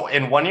also,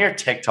 in one of your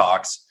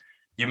TikToks,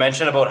 you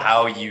mentioned about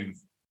how you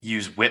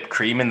use whipped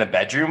cream in the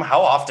bedroom.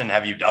 How often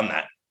have you done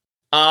that?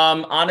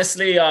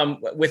 Honestly,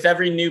 with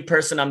every new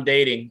person I'm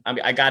dating,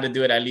 I got to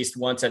do it at least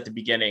once at the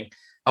beginning.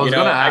 I was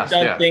going to ask, I've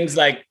done things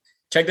like,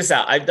 check this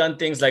out. I've done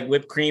things like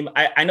whipped cream.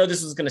 I know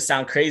this is going to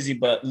sound crazy,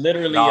 but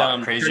literally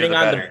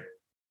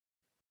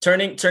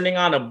turning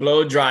on a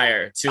blow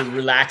dryer to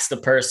relax the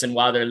person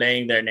while they're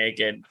laying there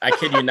naked. I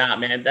kid you not,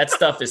 man. That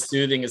stuff is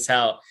soothing as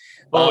hell.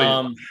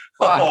 I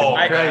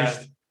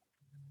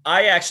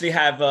actually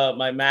have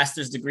my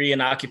master's degree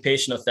in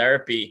occupational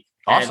therapy.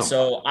 Awesome. And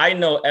so I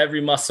know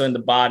every muscle in the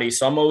body.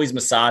 So I'm always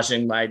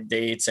massaging my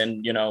dates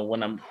and,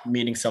 when I'm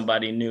meeting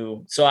somebody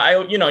new. So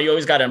you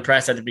always got to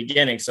impress at the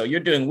beginning. So you're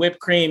doing whipped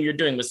cream, you're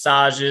doing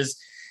massages,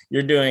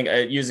 you're doing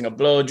using a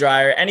blow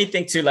dryer,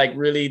 anything to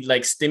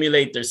really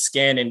stimulate their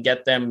skin and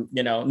get them,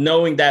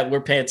 knowing that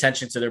we're paying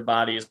attention to their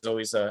body is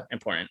always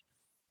important.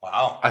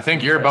 Wow. I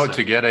think you're about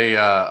to get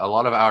a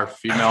lot of our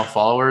female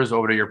followers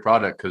over to your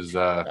product because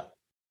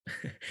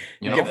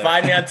you can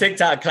find me on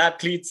TikTok, Clap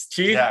Cleats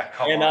Chief,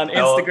 and on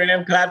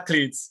Instagram, Clap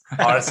Cleats.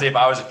 Honestly, if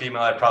I was a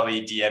female, I'd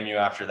probably DM you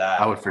after that.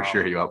 I would for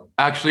sure hit you up.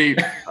 Actually,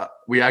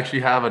 we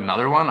actually have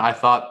another one. I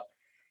thought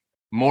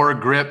more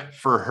grip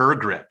for her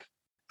grip.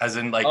 As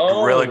in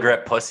Gorilla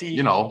Grip pussy?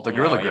 The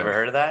Gorilla Grip. You ever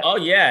heard of that? Oh,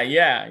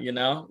 yeah.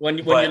 When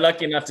you're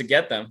lucky enough to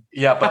get them.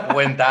 Yeah, but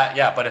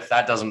if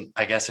that doesn't,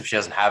 I guess if she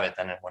doesn't have it,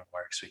 then it wouldn't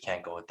work. So we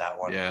can't go with that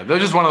one. Yeah, they're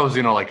just one of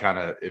those, kind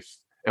of,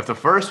 if the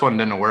first one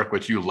didn't work,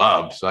 which you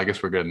love, so I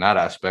guess we're good in that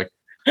aspect.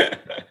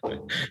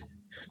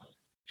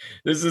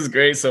 This is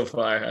great so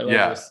far. I love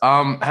this.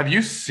 Have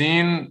you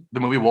seen the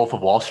movie Wolf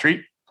of Wall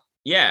Street?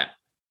 Yeah.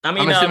 I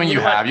mean, I'm assuming you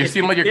have. You've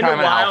seen your time in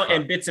a while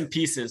in bits and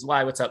pieces.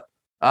 Why? What's up?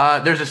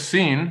 There's a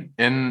scene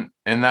in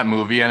that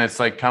movie, and it's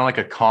kind of like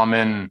a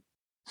common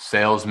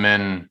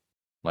salesman,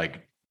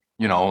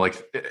 anyways.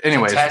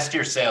 To test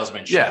your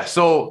salesmanship. Yeah.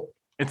 So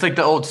it's like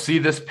the old, see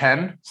this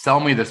pen, sell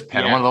me this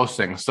pen, one of those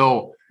things.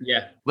 So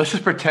let's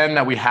just pretend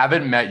that we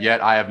haven't met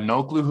yet. I have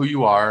no clue who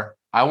you are.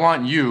 I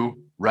want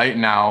you right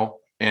now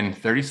in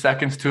 30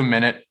 seconds to a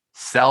minute,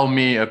 sell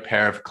me a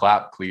pair of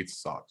clap cleats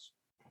socks.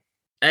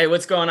 Hey,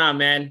 what's going on,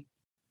 man?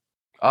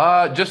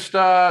 Just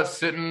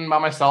sitting by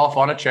myself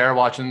on a chair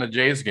watching the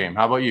Jays game.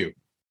 How about you?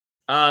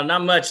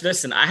 Not much.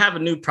 Listen, I have a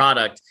new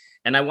product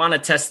and I want to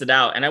test it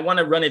out and I want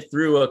to run it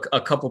through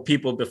a couple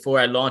people before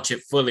I launch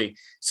it fully.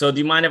 So do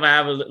you mind if I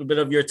have a little bit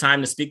of your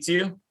time to speak to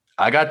you?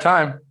 I got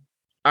time.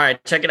 All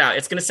right, check it out.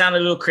 It's going to sound a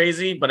little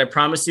crazy, but I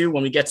promise you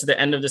when we get to the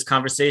end of this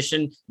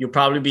conversation, you'll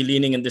probably be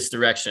leaning in this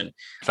direction.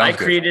 I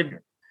created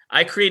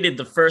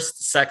the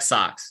first sex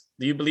socks.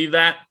 Do you believe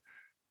that?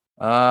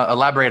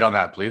 Elaborate on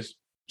that, please.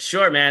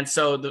 Sure, man.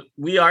 So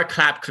we are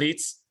Clap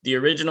Cleats, the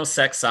original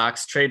sex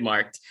socks,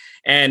 trademarked.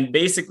 And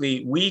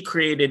basically, we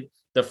created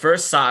the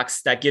first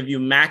socks that give you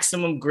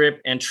maximum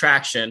grip and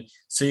traction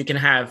so you can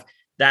have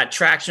that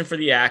traction for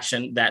the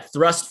action, that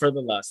thrust for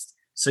the lust,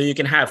 so you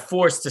can have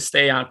force to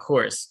stay on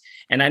course.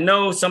 And I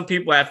know some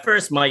people at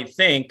first might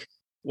think,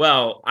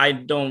 well, I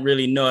don't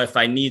really know if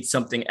I need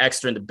something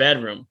extra in the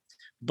bedroom.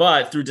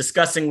 But through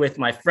discussing with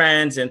my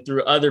friends and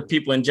through other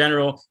people in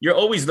general, you're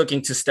always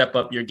looking to step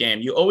up your game.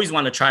 You always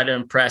want to try to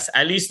impress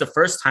at least the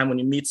first time when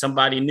you meet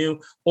somebody new,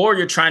 or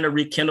you're trying to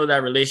rekindle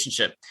that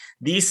relationship.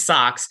 These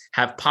socks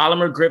have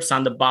polymer grips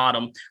on the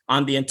bottom,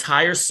 on the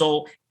entire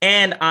sole,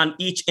 and on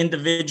each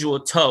individual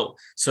toe,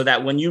 so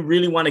that when you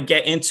really want to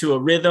get into a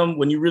rhythm,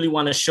 when you really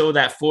want to show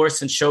that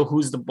force and show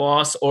who's the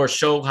boss or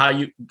show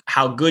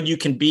how good you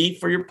can be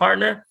for your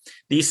partner,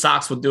 these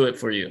socks will do it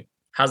for you.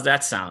 How's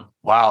that sound?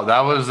 Wow,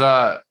 that was,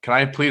 can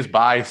I please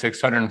buy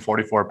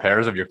 644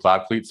 pairs of your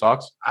clap cleat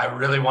socks? I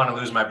really want to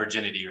lose my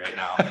virginity right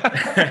now.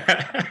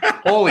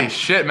 Holy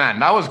shit, man.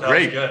 That was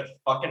great. That was good.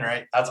 Fucking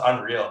right. That's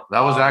unreal.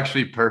 That was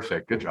actually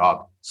perfect. Good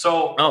job.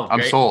 So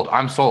I'm sold.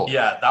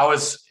 Yeah, that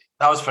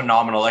was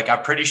phenomenal. Like,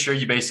 I'm pretty sure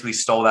you basically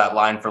stole that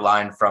line for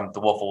line from The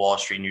Wolf of Wall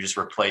Street and you just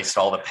replaced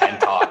all the pen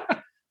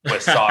talk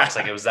with socks.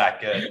 Like, it was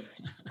that good.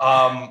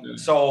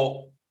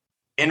 So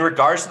in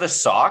regards to the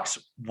socks,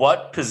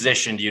 what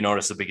position do you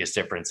notice the biggest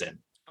difference in?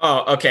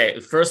 Oh, okay.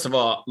 First of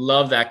all,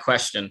 love that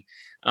question.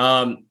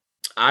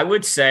 I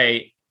would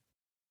say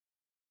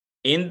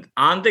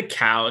on the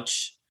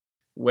couch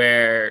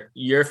where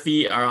your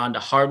feet are on the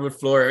hardwood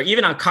floor or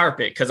even on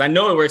carpet, because I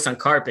know it works on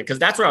carpet, because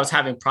that's where I was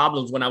having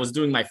problems when I was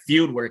doing my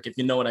field work, if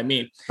you know what I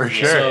mean. For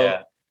sure. So,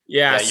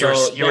 yeah.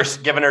 So you were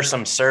giving her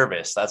some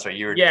service. That's what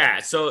you were doing.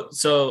 Yeah.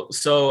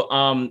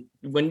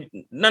 When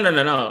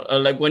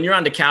like when you're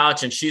on the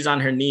couch and she's on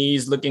her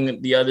knees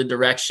looking the other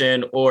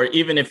direction, or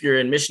even if you're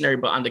in missionary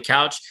but on the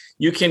couch,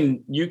 you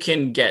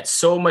can get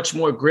so much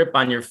more grip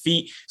on your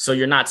feet, so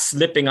you're not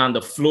slipping on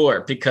the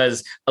floor,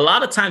 because a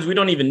lot of times we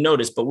don't even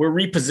notice, but we're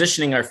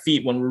repositioning our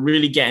feet when we're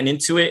really getting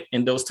into it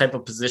in those type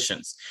of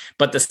positions.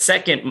 But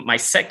my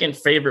second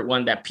favorite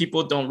one that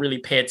people don't really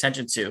pay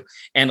attention to,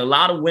 and a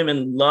lot of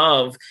women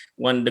love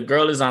when the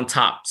girl is on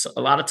top. So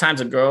a lot of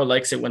times a girl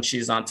likes it when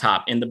she's on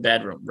top in the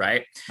bedroom,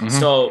 right? Mm-hmm.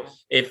 So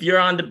if you're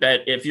on the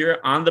bed,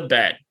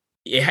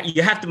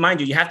 you have to, mind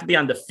you, you have to be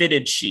on the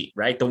fitted sheet,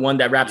 right? The one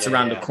that wraps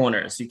around the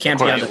corners. You can't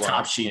be on the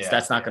top sheets.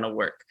 That's not going to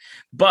work.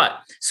 But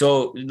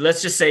so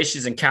let's just say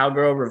she's in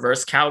cowgirl,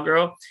 reverse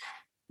cowgirl.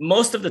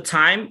 Most of the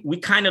time, we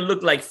kind of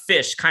look like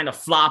fish, kind of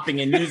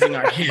flopping and using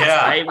our hands,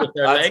 right, with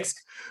our legs.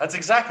 That's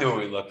exactly what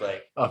we look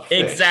like.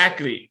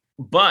 Exactly.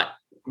 But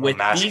with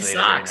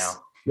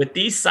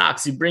these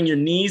socks, you bring your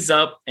knees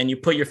up and you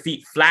put your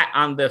feet flat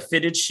on the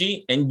fitted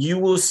sheet, and you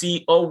will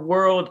see a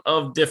world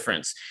of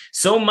difference.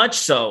 So much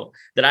so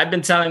that I've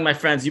been telling my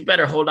friends, you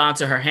better hold on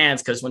to her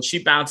hands, because when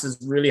she bounces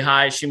really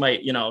high, she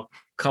might,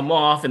 come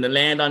off and then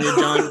land on your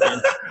junk.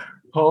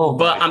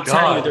 But I'm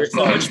telling you, there's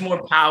so much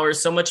more power,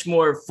 so much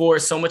more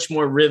force, so much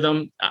more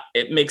rhythm.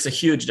 It makes a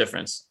huge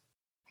difference.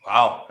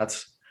 Wow,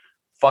 that's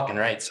fucking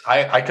right.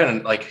 I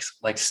couldn't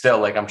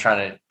still I'm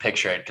trying to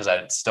picture it, because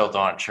I still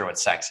don't sure what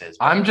sex is.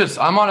 I'm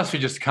honestly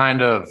just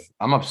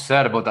I'm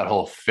upset about that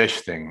whole fish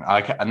thing.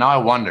 Now I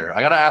wonder.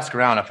 I got to ask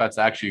around if that's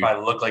actually. If I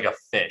look like a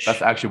fish.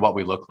 That's actually what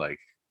we look like.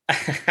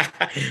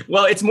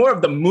 Well, it's more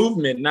of the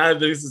movement, not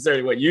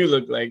necessarily what you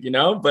look like,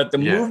 but the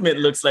movement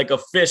looks like a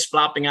fish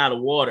flopping out of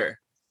water.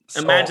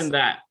 So, imagine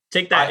that.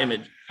 Take that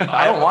image.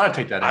 I don't want to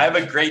take that image. I have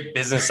a great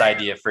business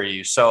idea for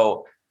you.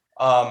 So,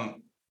 right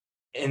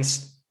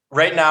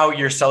now,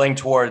 you're selling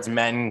towards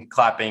men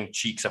clapping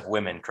cheeks of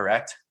women,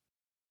 correct?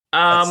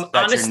 That's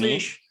honestly, your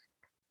niche?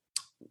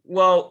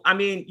 Well, I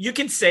mean, you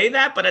can say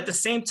that, but at the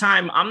same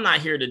time, I'm not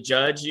here to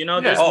judge. There's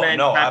men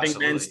clapping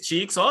men's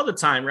cheeks all the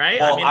time,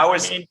 right? Well,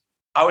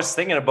 I was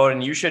thinking about it,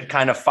 and you should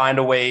kind of find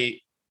a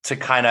way to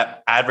kind of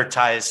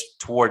advertise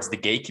towards the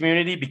gay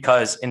community,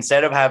 because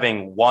instead of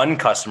having one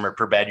customer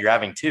per bed, you're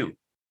having two.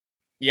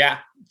 Yeah,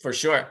 for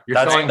sure.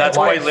 That's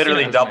quite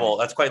literally double.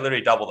 That's quite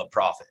literally double the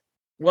profit.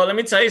 Well, let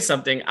me tell you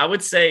something. I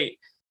would say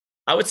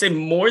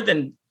more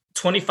than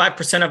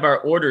 25% of our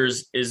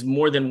orders is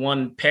more than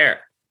one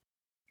pair.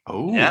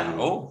 Oh, yeah.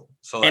 Oh,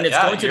 so and it's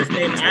going to the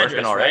same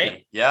address,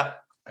 right? Yeah.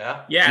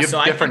 Yeah.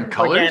 So different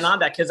colors. Getting on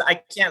that, because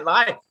I can't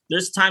lie.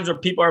 There's times where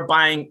people are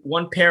buying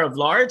one pair of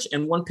large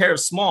and one pair of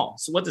small.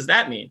 So what does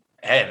that mean?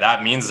 Hey,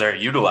 that means they're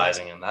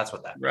utilizing them. That's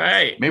what that means.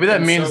 Right. Maybe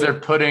that means they're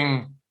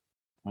putting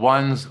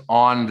ones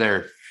on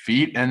their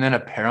feet and then a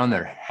pair on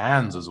their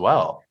hands as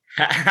well.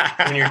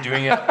 When you're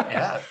doing it,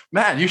 yeah.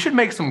 Man, you should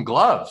make some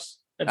gloves.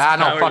 No,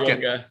 fuck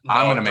it.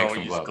 I'm going to make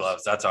some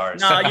gloves. That's ours.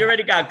 No, you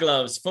already got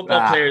gloves.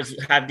 Football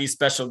players have these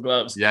special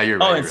gloves. Yeah, you're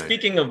right. Oh, and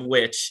speaking of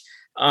which,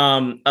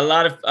 a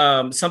lot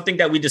of something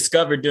that we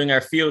discovered doing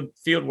our field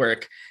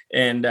work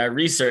and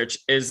research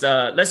is,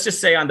 let's just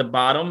say on the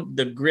bottom,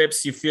 the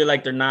grips, you feel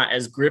like they're not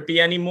as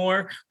grippy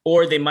anymore,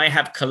 or they might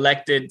have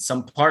collected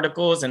some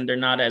particles and they're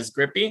not as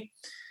grippy.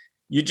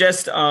 You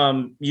just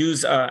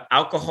use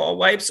alcohol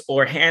wipes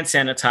or hand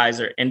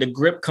sanitizer, and the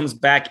grip comes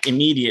back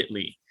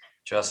immediately.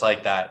 Just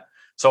like that.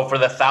 So for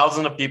the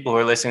thousands of people who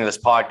are listening to this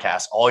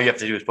podcast, all you have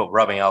to do is put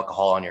rubbing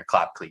alcohol on your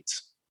clap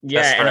cleats.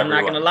 Yeah, and I'm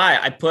not going to lie.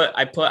 I put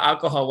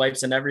alcohol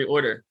wipes in every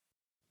order.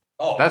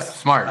 Oh, that's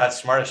smart.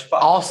 That's smart as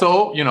fuck.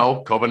 Also,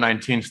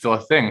 COVID-19 is still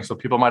a thing, so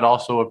people might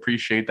also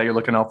appreciate that you're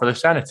looking out for their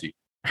sanity.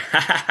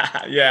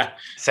 Yeah.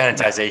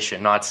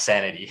 Sanitization, not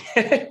sanity.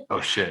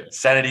 Oh shit.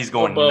 Sanity's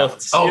going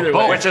nuts.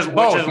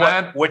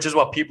 Which is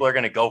what people are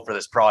going to go for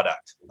this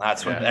product.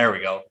 That's what. There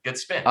we go. Good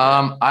spin.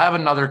 I have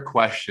another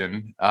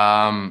question.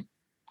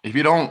 If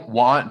you don't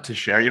want to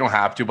share, you don't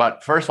have to.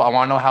 But first of all, I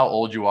want to know how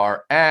old you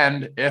are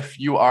and if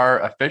you are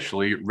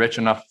officially rich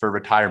enough for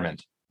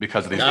retirement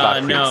because of these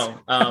clap cleats.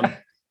 No.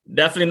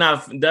 Definitely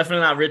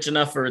not rich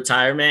enough for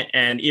retirement.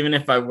 And even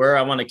if I were,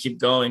 I want to keep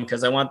going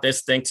because I want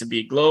this thing to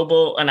be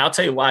global. And I'll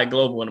tell you why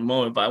global in a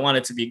moment, but I want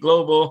it to be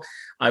global.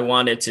 I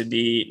want it to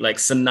be like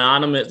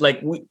synonymous.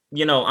 Like,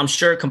 I'm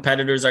sure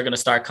competitors are going to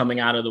start coming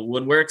out of the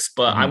woodworks,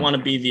 but I want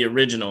to be the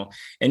original.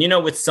 And,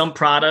 with some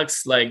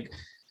products, like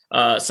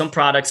some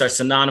products are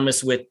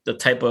synonymous with the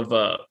type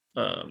of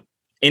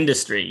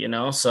industry,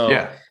 so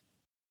yeah.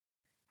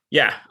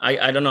 Yeah,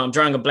 I don't know. I'm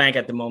drawing a blank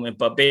at the moment,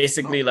 but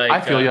basically, like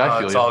I feel you.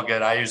 It's all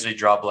good. I usually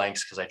draw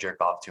blanks because I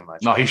jerk off too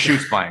much. No, he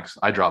shoots blanks.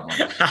 I draw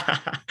blanks.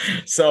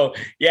 So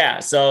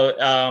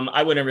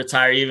I wouldn't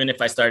retire even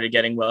if I started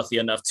getting wealthy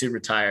enough to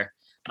retire.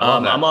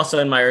 I'm also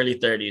in my early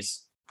 30s.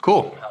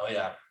 Cool. Hell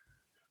yeah.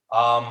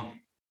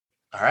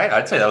 All right,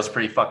 I'd say that was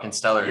pretty fucking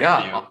stellar.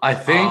 Yeah, I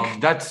think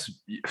that's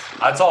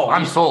all.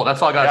 I'm sold.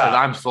 That's all I got to say.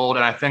 I'm sold,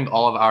 and I think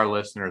all of our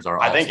listeners are.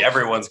 I think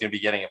everyone's going to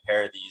be getting a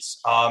pair of these.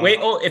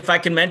 If I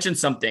can mention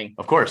something,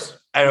 of course,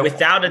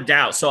 without a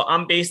doubt. So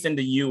I'm based in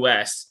the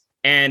U.S.,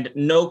 and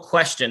no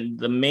question,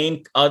 the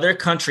main other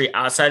country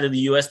outside of the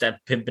U.S. that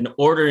have been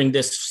ordering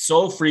this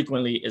so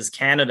frequently is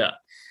Canada.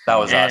 That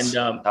was and us.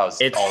 That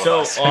was it's all of so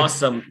us.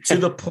 awesome to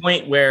the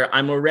point where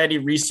I'm already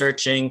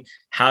researching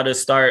how to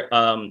start,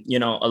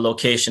 a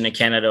location in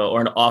Canada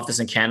or an office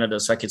in Canada,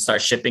 so I could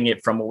start shipping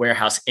it from a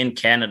warehouse in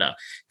Canada.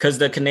 Because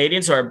the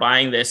Canadians who are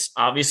buying this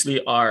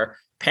obviously are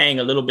paying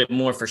a little bit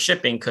more for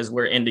shipping because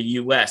we're in the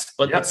US,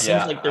 but it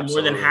seems like they're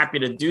more than happy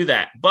to do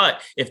that.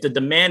 But if the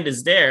demand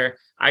is there,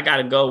 I got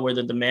to go where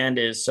the demand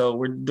is. So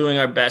we're doing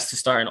our best to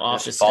start an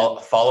office.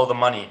 Follow the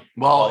money.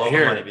 Well, follow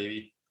here, the money,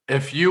 baby.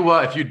 If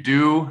you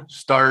do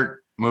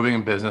start moving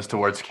in business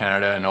towards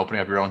Canada and opening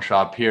up your own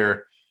shop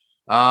here,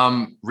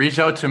 reach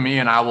out to me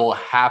and I will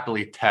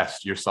happily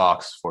test your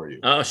socks for you.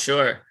 Oh,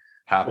 sure.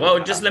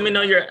 Just let me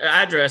know your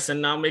address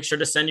and I'll make sure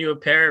to send you a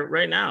pair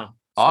right now.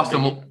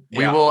 Awesome.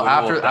 We will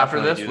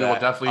after this. We will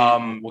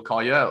definitely we'll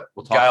call you out.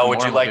 We'll talk. Kyle,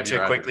 would you like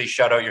to quickly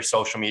shout out your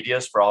social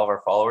medias for all of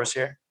our followers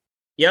here?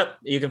 Yep.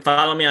 You can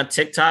follow me on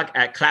TikTok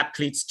at Clap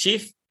Cleats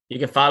Chief. You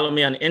can follow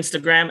me on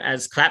Instagram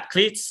as Clap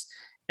Cleats.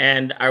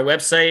 And our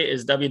website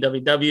is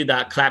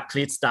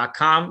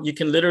www.clapcleats.com. You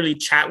can literally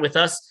chat with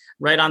us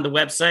right on the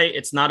website.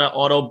 It's not an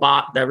auto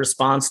bot that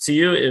responds to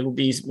you. It will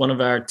be one of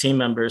our team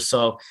members.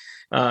 So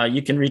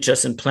you can reach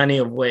us in plenty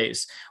of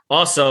ways.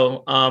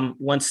 Also,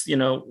 once the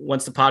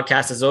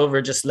podcast is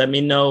over, just let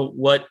me know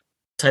what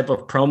type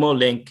of promo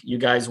link you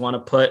guys want to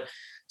put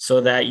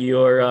so that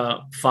your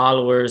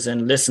followers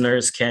and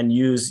listeners can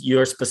use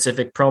your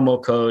specific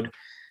promo code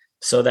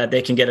so that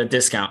they can get a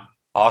discount.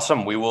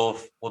 Awesome. We'll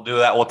do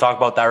that. We'll talk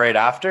about that right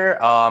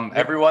after.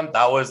 Everyone,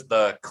 that was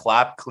the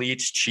Clap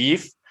Cleats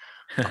Chief.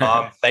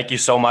 Thank you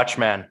so much,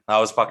 man. That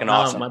was fucking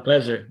awesome. My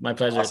pleasure.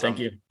 Awesome. Thank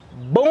you.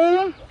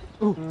 Boom.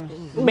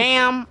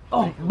 Bam.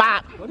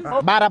 Bop.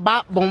 Bada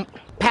bop. Boom.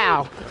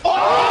 Pow.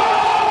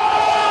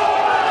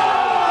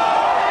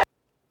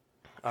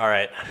 All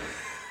right.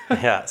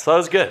 Yeah, so that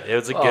was good. It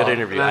was a good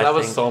interview. Man, that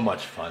was so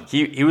much fun.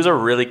 He was a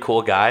really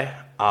cool guy.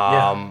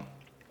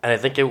 And I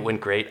think it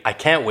went great. I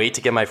can't wait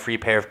to get my free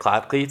pair of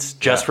Clap Cleats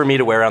just for me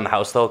to wear around the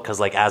house, though,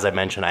 because, as I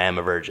mentioned, I am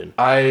a virgin.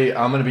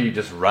 I'm going to be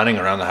just running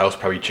around the house,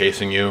 probably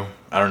chasing you,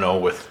 I don't know,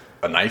 with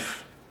a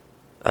knife.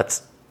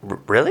 That's...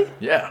 Really?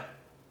 Yeah.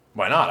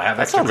 Why not? I have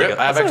extra grip.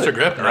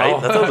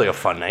 Right? That sounds like a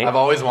fun night. I've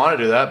always wanted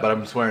to do that, but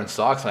I'm just wearing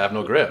socks and I have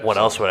no grip. What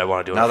else would I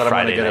want to do now on that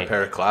Friday I'm going to night? get a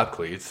pair of Clap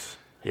Cleats.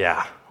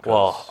 Yeah.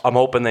 Well, I'm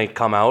hoping they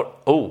come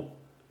out. Oh,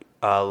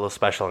 a little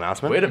special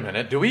announcement. Wait a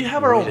minute. Do we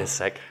have our own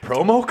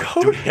promo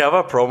code? Do we have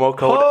a promo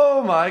code?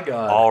 Oh my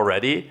God.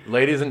 Already?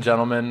 Ladies and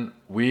gentlemen,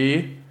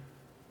 we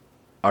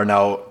are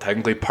now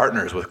technically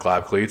partners with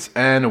Clap Cleats,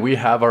 and we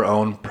have our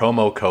own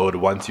promo code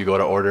once you go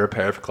to order a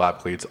pair of Clap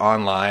Cleats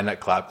online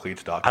at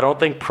clapcleats.com. I don't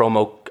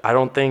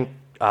think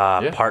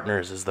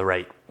partners is the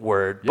right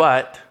word,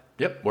 but...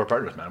 Yep, we're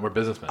partners, man. We're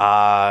businessmen.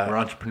 We're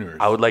entrepreneurs.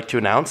 I would like to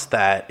announce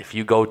that if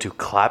you go to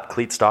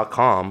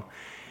clapcleats.com,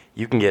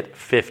 you can get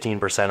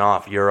 15%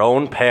 off your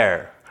own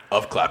pair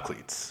of Clap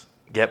Cleats.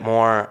 Get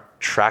more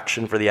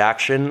traction for the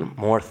action,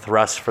 more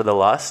thrust for the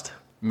lust.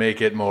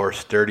 Make it more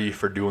sturdy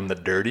for doing the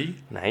dirty.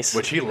 Nice.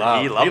 Which he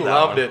loved. He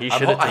loved it.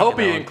 I hope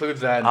he includes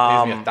that and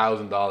pays me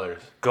 $1,000.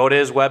 Go to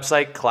his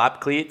website,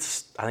 Clap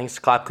Cleats. I think it's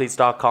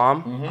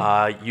clapcleats.com.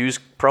 Mm-hmm. Use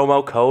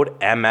promo code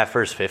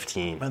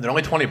MFers15. Man, they're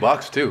only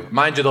 $20 too.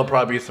 Mind you, there'll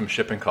probably be some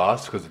shipping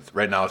costs because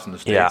right now it's in the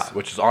States,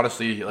 which is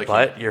honestly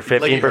But your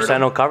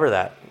 15% will cover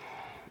that.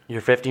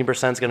 Your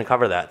 15% is going to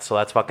cover that, so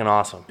that's fucking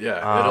awesome.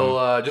 Yeah,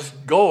 it'll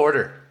just go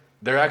order.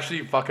 They're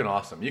actually fucking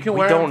awesome. You can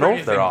wear them for anything. We don't know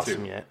if they're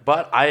awesome yet,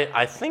 but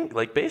I think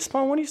based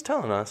upon what he's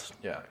telling us,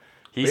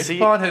 his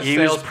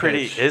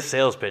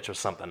sales pitch was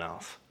something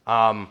else.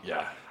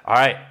 Yeah. All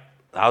right,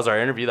 that was our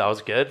interview. That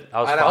was good. That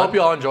was fun. I hope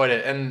you all enjoyed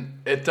it. And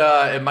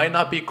it might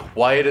not be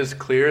quite as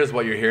clear as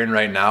what you're hearing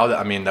right now.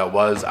 That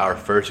was our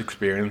first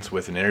experience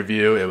with an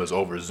interview. It was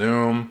over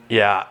Zoom.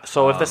 Yeah.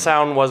 So if the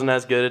sound wasn't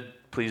as good,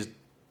 please.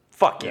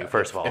 Fuck you,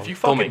 first of all. If you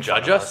fucking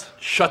judge us,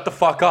 shut the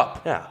fuck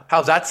up. Yeah.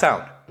 How's that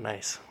sound?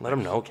 Nice. Let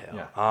them know, Kale.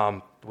 Yeah.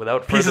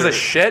 Without pieces of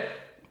shit.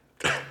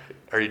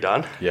 Are you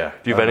done? Yeah.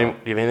 Do you have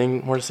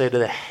anything more to say to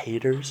the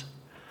haters?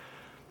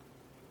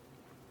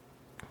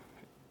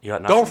 You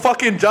got nothing? Don't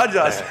fucking judge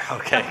us.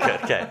 Okay,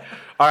 good. Okay.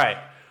 All right.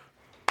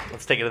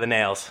 Let's take it to the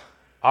nails.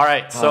 All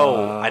right.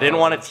 So I didn't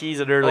want to tease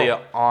it early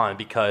on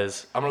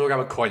because I'm gonna go grab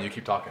a coin. You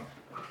keep talking.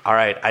 All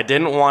right, I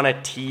didn't want to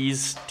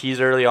tease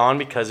early on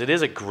because it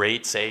is a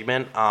great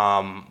segment.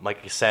 Like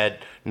you said,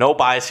 no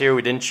bias here.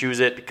 We didn't choose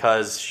it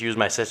because she was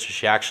my sister.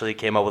 She actually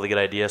came up with a good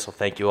idea, so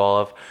thank you,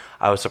 Olive.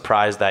 I was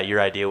surprised that your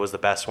idea was the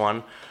best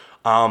one.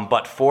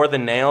 But for the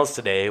nails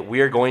today, we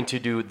are going to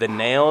do the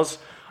nails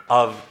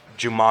of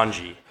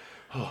Jumanji.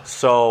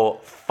 So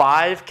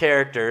 5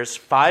 characters,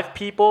 5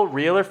 people,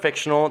 real or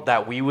fictional,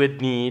 that we would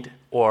need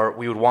or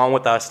we would want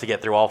with us to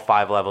get through all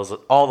 5 levels,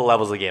 all the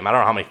levels of the game. I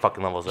don't know how many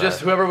fucking levels there are.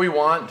 Just whoever we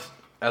want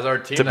as our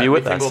team to be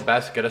with us. Will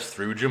best get us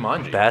through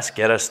Jumanji.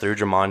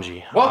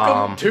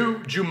 Welcome to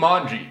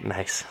Jumanji.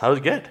 Nice. That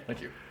was good.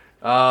 Thank you.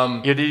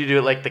 Did you do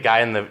it like the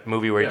guy in the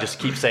movie where he just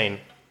keeps saying,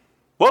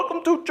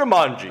 "Welcome to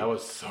Jumanji"? That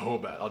was so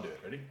bad. I'll do it.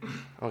 Ready?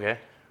 Okay.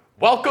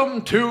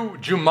 Welcome to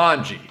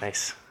Jumanji.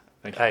 Nice.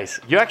 Thank you. Nice.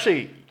 You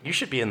actually You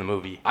should be in the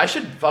movie. I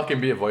should fucking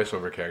be a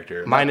voiceover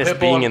character. Minus That Pitbull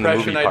being in the movie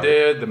impression I part.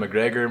 did, the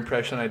McGregor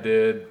impression I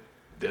did,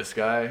 this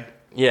guy.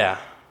 Yeah,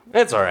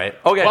 it's all right.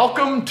 Okay.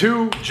 Welcome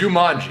to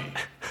Jumanji.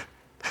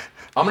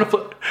 I'm gonna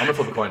flip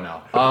a coin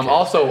now.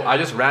 Also, I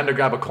just ran to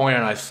grab a coin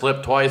and I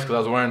slipped twice because I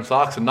was wearing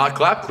socks and not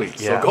clap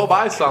cleats. Yeah. So go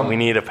buy some. We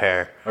need a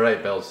pair. All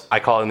right, Bills. I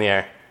call it in the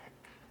air.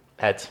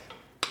 Heads.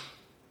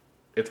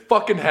 It's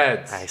fucking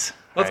heads. Nice.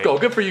 Let's All go.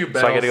 right. Good for you,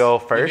 Bills. So I gotta go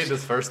You first? need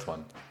this first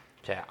one.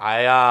 Okay,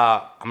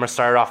 I'm gonna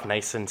start it off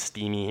nice and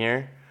steamy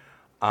here.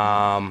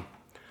 I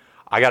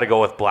gotta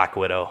go with Black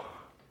Widow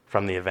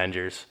from the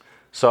Avengers.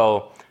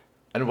 So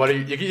And what are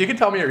you can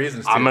tell me your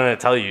reasons too. I'm gonna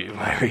tell you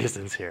my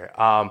reasons here.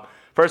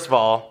 First of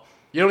all,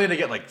 You don't need to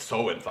get like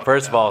so in.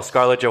 First of all,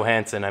 Scarlett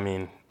Johansson. I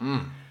mean,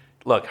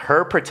 look,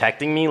 her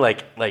protecting me,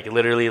 like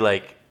literally,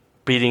 like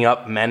beating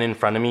up men in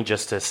front of me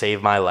just to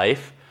save my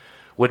life,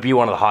 would be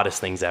one of the hottest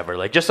things ever.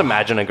 Like, just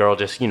imagine a girl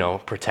just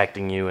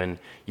protecting you and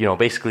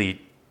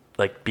basically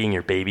like being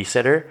your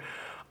babysitter.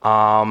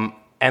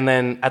 And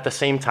then at the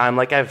same time,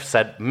 like I've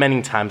said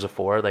many times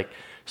before, like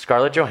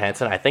Scarlett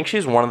Johansson, I think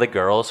she's one of the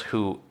girls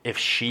who, if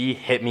she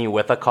hit me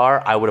with a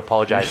car, I would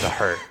apologize to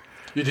her.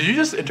 Did you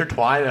just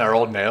intertwine our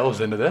old nails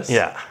into this?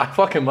 Yeah. I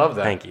fucking love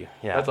that. Thank you.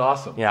 Yeah, That's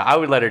awesome. Yeah, I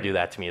would let her do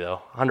that to me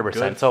though, 100%.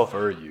 Good So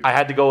for you. I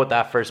had to go with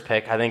that first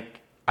pick. I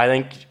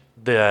think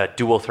the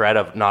dual threat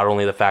of not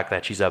only the fact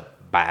that she's a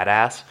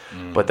badass,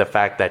 but the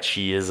fact that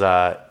she is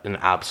an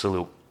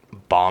absolute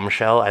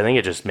bombshell. I think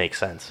it just makes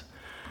sense.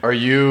 Are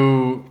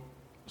you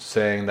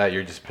saying that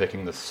you're just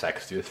picking the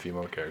sexiest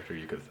female character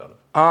you could have thought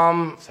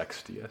of?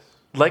 Sexiest.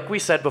 Like we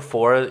said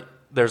before,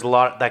 there's a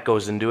lot that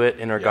goes into it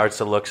in regards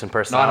to looks and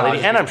personality,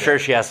 just and I'm because- sure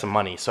she has some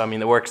money. So I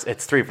mean, it works.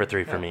 It's 3 for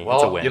 3 for me. It's a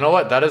Well, win. you know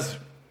what? That is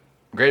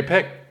a great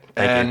pick.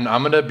 Thank you.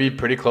 I'm gonna be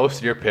pretty close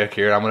to your pick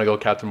here. I'm gonna go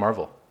Captain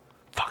Marvel.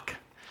 Fuck.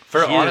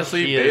 For She is-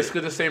 honestly, she is-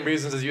 basically the same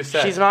reasons as you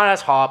said. She's not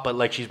as hot, but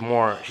like she's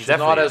She's definitely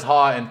not as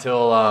hot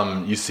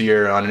until you see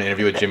her on an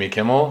interview with Jimmy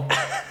Kimmel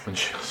when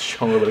she's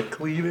showing a little bit of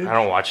cleavage. I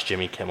don't watch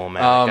Jimmy Kimmel,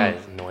 man. That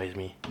guy annoys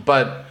me.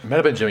 But it might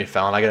have been Jimmy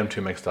Fallon. I get them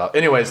too mixed up.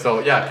 Anyways,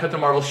 though, yeah, Captain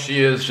Marvel.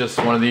 She is just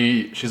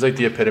she's like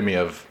the epitome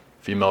of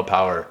female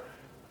power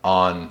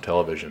on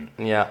television.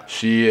 Yeah.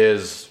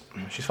 She's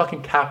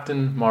fucking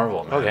Captain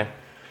Marvel, man. Okay.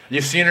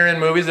 You've seen her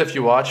in movies if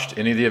you watched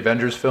any of the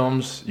Avengers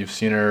films. You've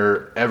seen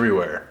her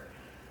everywhere.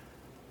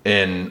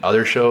 In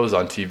other shows,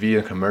 on TV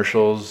and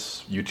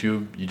commercials,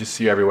 YouTube, you just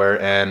see her everywhere.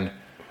 And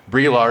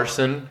Brie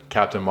Larson,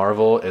 Captain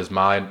Marvel, is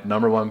my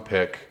number one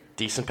pick.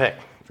 Decent pick.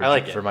 I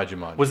like it. For my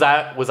Jumanji. Was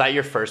that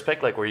your first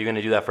pick? Like, were you going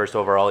to do that first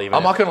overall? Even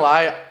I'm not gonna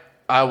lie,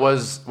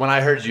 when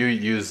I heard you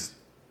use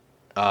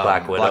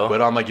Black Widow.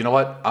 I'm like, you know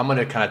what? I'm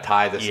gonna kind of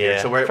tie this here.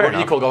 Yeah, So we're fair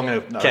enough. equal going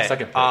into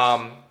second pick.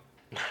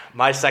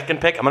 My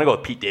second pick, I'm gonna go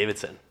with Pete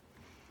Davidson.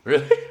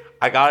 Really?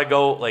 I gotta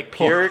go like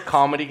pure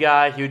comedy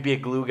guy. He would be a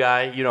glue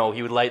guy. He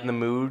would lighten the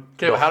mood.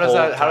 Okay, the but how does whole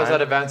that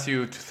time. advance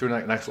you through the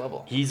next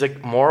level? He's a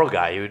moral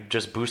guy. He would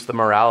just boost the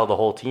morale of the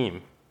whole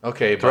team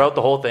Okay, but throughout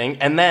the whole thing.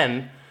 And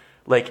then,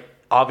 like,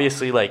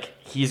 obviously, like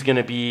he's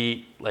gonna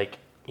be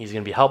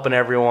helping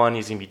everyone.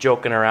 He's gonna be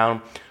joking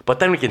around. But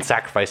then we can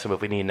sacrifice him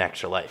if we need an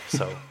extra life.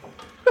 So.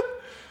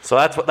 So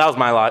that was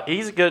my lot.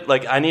 He's a good,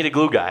 like, I need a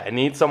glue guy. I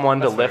need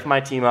someone to lift my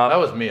team up. that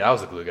was me. I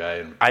was a glue guy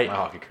in my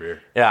hockey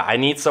career. Yeah, I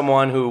need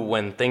someone who,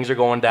 when things are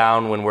going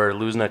down, when we're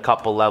losing a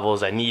couple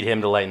levels, I need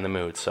him to lighten the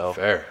mood. So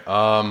Fair.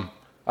 I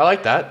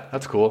like that.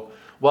 That's cool.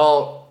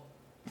 Well,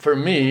 for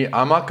me,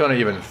 I'm not gonna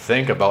even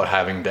think about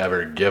having to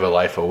ever give a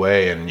life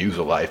away and use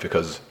a life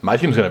because my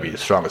team's gonna be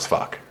strong as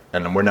fuck,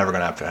 and we're never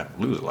gonna have to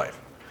lose a life.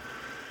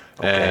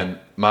 Okay. And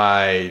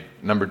my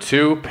number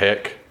 2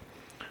 pick,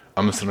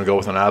 I'm just gonna go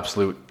with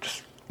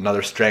just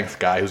another strength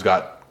guy who's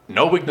got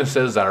no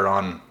weaknesses that are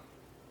on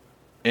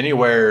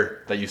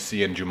anywhere that you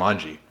see in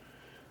Jumanji, and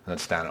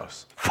that's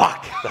Thanos.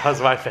 fuck, that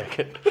was my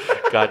pick.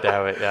 God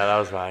damn it, yeah, that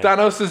was mine.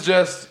 Thanos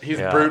is he's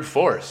Yeah. brute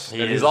force,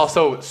 and is. he's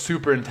also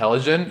super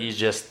intelligent. He's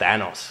just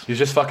Thanos. He's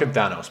just fucking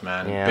Thanos,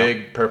 man. Yeah.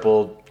 Big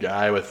purple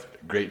guy with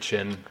great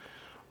chin.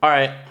 All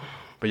right,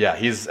 But yeah,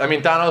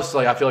 Thanos,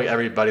 like, I feel like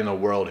everybody in the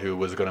world who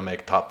was going to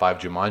make top 5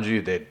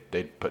 Jumanji,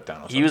 they'd put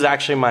Thanos. he was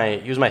actually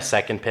my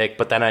second pick,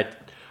 but then I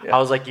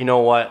was like, you know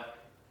what?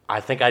 I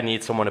think I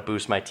need someone to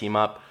boost my team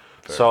up.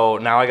 So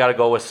now I got to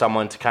go with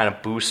someone to kind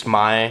of boost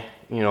my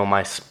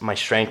my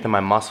strength and my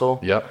muscle.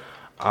 Yep.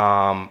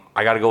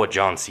 I got to go with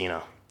John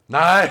Cena.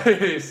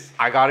 Nice.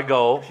 I got to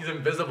go. He's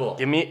invisible.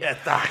 Give me.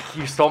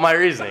 You stole my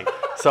reasoning.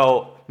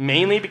 So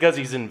mainly because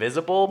he's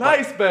invisible. but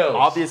Nice, Bills.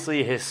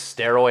 Obviously, his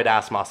steroid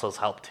ass muscles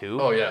help too.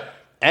 Oh, yeah.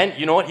 And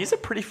you know what? He's a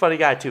pretty funny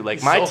guy too. Like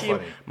He's my so team,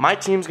 funny. my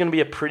team's gonna be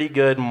a pretty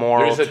good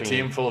moral There's a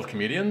team full of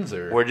comedians?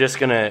 Or We're just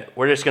gonna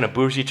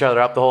boost each other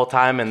up the whole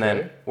time, and then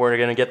Okay. we're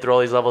gonna get through all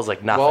these levels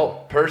like nothing.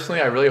 Well, personally,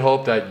 I really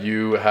hope that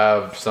you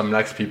have some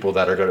next people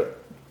that are going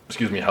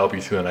to, help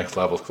you through the next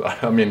levels. 'Cause,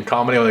 I mean,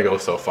 comedy only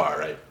goes so far,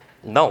 right?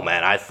 no,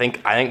 man. I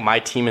think my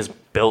team is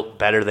built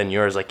better than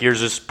yours. Like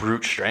yours is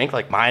brute strength.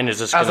 Like mine is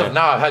just As gonna. of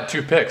now, I've had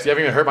 2 picks. You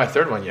haven't even heard my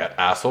third one yet.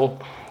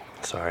 Asshole.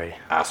 Sorry.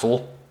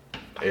 Asshole.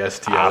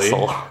 A-S-T-L-E.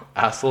 Asshole.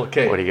 Asshole.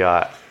 Okay. What do you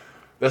got?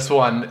 This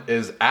one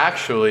is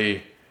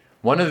actually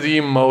one of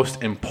the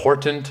most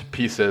important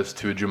pieces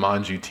to a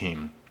Jumanji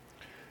team.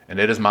 And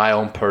it is my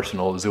own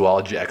personal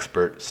zoology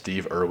expert,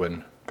 Steve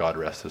Irwin. God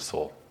rest his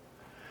soul.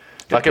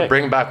 If I could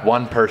bring back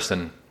one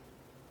person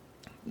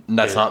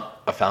that's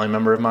not a family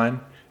member of mine,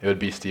 it would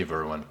be Steve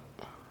Irwin.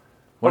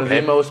 One of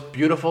the most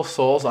beautiful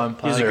souls on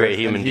planet He's a great Earth,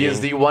 human and he is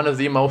being. one of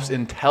the most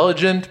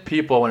intelligent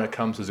people when it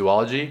comes to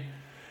zoology.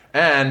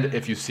 And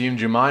if you've seen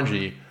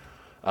Jumanji,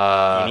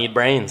 You need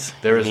brains.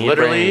 there You is need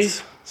literally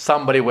brains.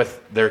 somebody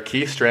with their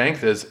key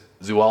strength is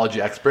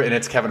zoology expert, and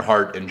it's Kevin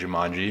Hart in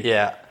Jumanji.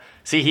 Yeah.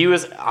 See,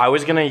 I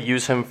was going to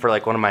use him for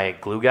like one of my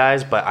glue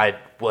guys, but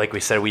like we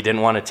said, we didn't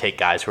want to take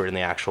guys who are in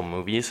the actual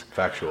movies.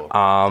 Factual.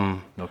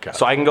 No cap.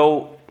 So I can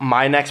go,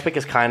 my next pick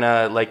is kind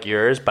of like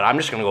yours, but I'm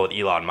just going to go with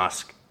Elon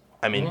Musk.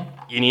 I mean,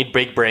 you need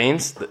big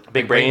brains. The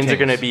big brain brains are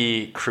going to kings.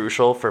 be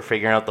crucial for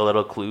figuring out the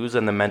little clues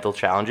and the mental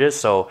challenges.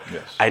 So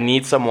Yes. I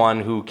need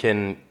someone who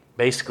can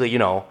basically,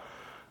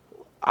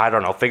 I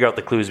don't know, figure out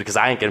the clues because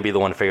I ain't going to be the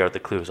one to figure out the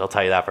clues. I'll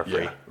tell you that for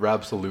free. Yeah,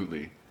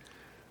 absolutely.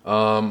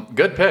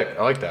 Good pick.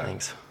 I like that.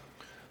 Thanks.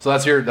 So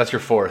that's your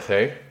fourth,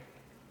 hey?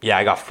 Yeah,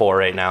 I got 4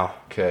 right now.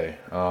 Okay.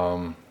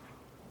 All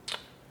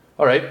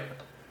right.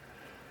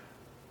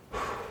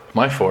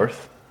 My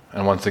fourth,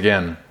 and once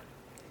again,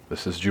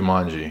 this is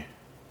Jumanji.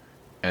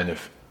 And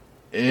if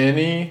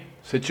any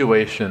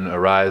situation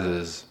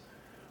arises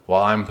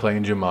while I'm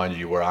playing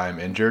Jumanji where I am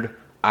injured,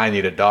 I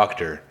need a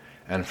doctor.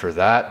 And for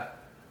that,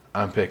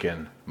 I'm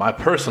picking my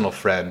personal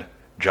friend,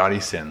 Johnny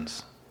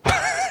Sins.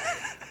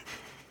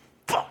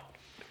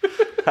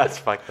 That's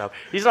fucked up.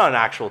 He's not an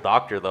actual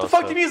doctor, though. The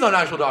fuck so do you mean he's not an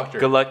actual doctor?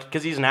 good luck,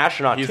 because he's an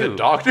astronaut, He's too. a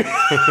doctor?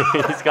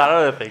 He's got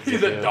other things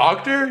He's to a do.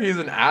 doctor? He's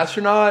an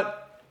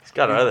astronaut? He's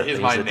got other He's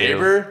things my to do.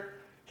 neighbor?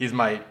 He's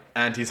my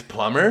auntie's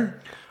plumber?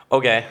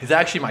 Okay. He's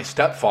actually my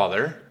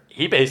stepfather.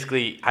 He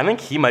basically, I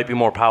think he might be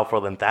more powerful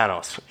than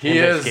Thanos. He in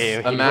this is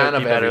game. a He man might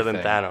of be better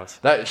everything. than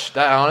Thanos.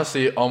 That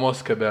honestly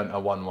almost could have been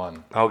a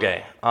 1-1.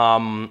 Okay.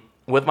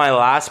 With my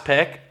last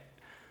pick,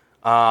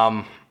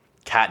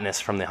 Katniss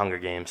from the Hunger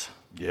Games.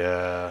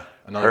 Yeah.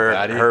 Another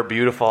baddie. Her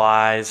beautiful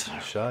eyes,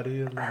 Shoddy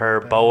is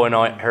her bow and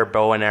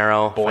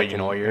arrow. boy, if I can-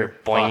 Neuer. her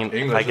boing- Fuck, if I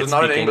English. can It's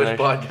not an speak English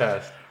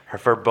podcast.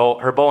 her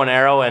bow and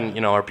arrow, and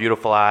her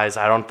beautiful eyes.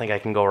 I don't think I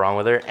can go wrong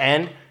with her.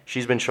 And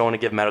she's been shown to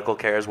give medical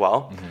care as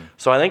well. Mm-hmm.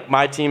 So I think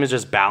my team is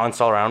just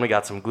balanced all around. We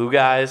got some glue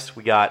guys,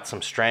 we got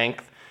some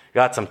strength, we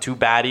got some 2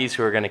 baddies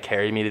who are going to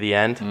carry me to the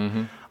end.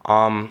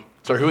 Mm-hmm.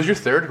 Sorry, who was your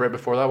third right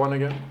before that one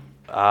again?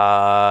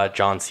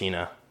 John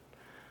Cena.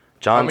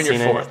 John Your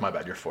Cena. fourth. My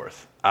bad, your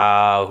fourth.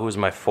 Who was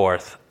my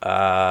fourth?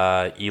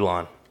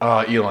 Elon.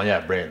 Elon,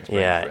 yeah,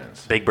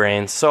 brains. Big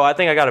brains. So I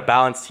think I got a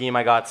balanced team.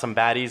 I got some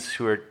baddies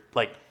who are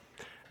like,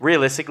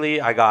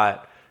 realistically, I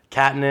got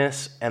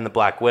Katniss and the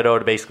Black Widow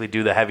to basically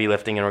do the heavy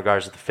lifting in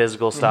regards to the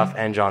physical stuff,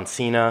 and John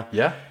Cena.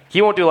 Yeah.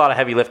 He won't do a lot of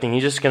heavy lifting.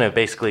 He's just gonna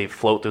basically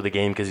float through the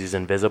game because he's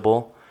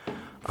invisible.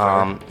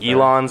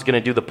 Elon's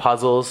gonna do the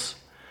puzzles,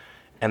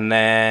 and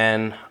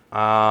then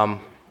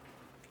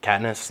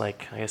Katniss,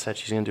 like I said,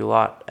 she's gonna do a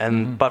lot.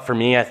 And but for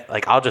me,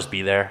 I'll just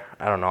be there.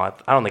 I don't know. I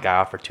don't think I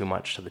offer too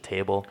much to the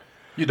table.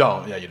 You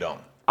don't. Yeah, you don't.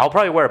 I'll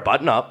probably wear a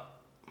button up.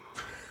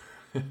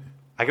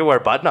 I could wear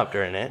a button up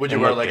during it. Would you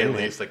and wear look like at good.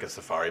 least like a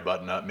safari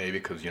button up maybe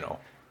because,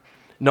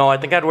 No, I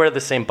think I'd wear the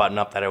same button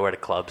up that I wear to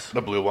clubs.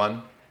 the blue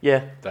one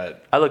Yeah,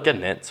 that I look good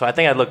in it. So I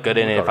think I'd look good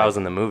in it if I was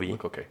in the movie.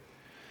 look okay.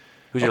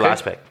 Who's your Okay.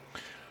 last pick?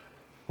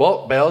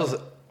 Well, Bales,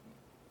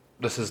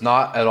 this is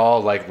not at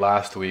all like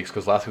last week's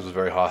because last week's was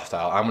very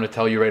hostile. I'm going to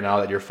tell you right now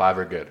that your 5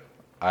 are good.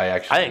 I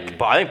think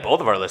both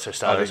of our lists are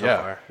stellar so yeah.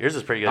 far. Yours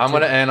is pretty good. I'm too.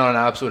 going to end on an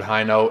absolute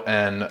high note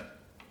and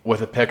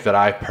with a pick that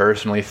I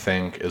personally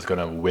think is going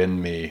to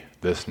win me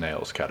this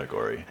nails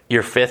category.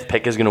 Your 5th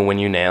pick is going to win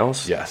you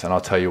nails. Yes, and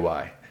I'll tell you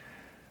why.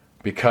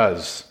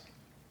 Because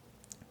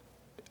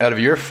out of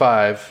your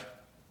 5,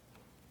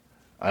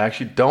 I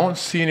actually don't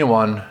see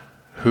anyone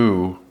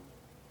who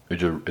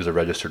is a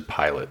registered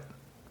pilot.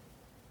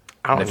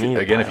 I don't If need you,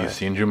 a again, if pilot. you've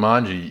seen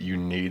Jumanji, you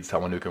need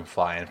someone who can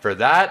fly. And for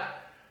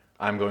that,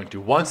 I'm going to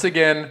once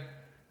again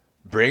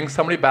bring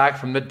somebody back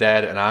from the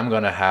dead, and I'm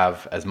going to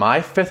have as my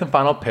 5th and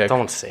final pick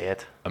Don't say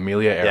it.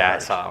 Amelia Earhart. Yeah, I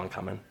saw that one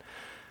coming.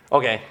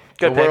 Okay,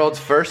 the good pick. world's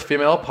first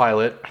female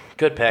pilot.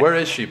 Good pick. Where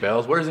is she,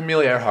 Bells? Where's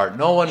Amelia Earhart?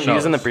 No one knows.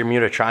 She's in the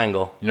Bermuda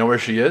Triangle. You know where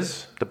she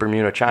is? The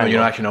Bermuda No, Triangle. you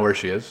don't actually know where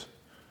she is.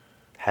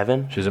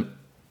 Heaven? She's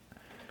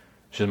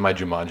in my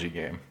Jumanji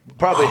game.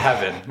 Probably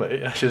heaven, but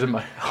yeah, she's in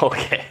my.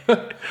 Okay.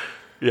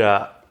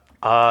 Yeah.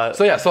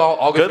 So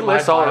I'll go Good through my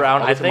list all 5.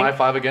 around. I'll go I through my think-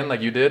 5 again,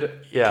 like you did.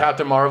 Yeah.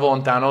 Captain Marvel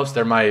and Thanos.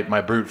 They're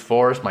my brute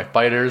force, my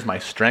fighters, my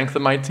strength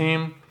of my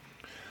team.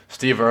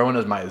 Steve Irwin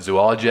is my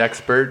zoology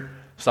expert,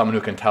 someone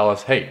who can tell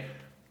us, hey,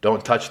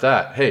 don't touch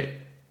that. Hey,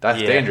 that's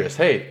Yeah. dangerous.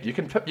 Hey, you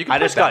can. I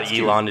just got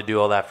Elon. Elon to do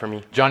all that for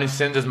me. Johnny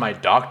Sins is my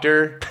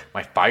doctor,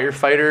 my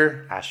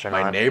firefighter,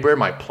 Astronaut. my neighbor,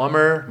 my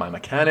plumber, my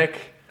mechanic.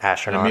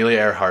 Astronaut. And Amelia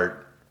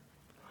Earhart.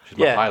 She's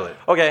my pilot.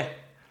 Okay.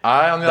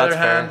 I, on the That's other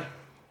hand, fair.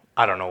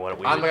 I don't know what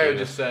we I'm would the guy do. who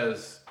just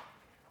says,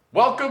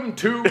 "Welcome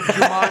to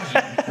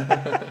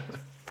Jumanji."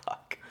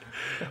 Fuck.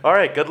 All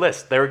right, good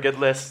list. They were good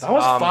lists. That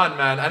was fun,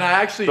 man. And I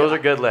actually those are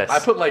good lists. I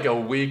put like a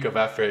week of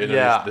effort into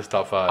this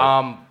top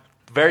 5.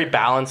 Very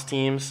balanced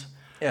teams.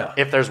 Yeah.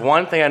 If there's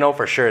one thing I know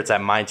for sure, it's that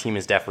my team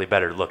is definitely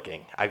better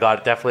looking. I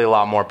got definitely a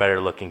lot more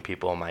better looking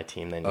people on my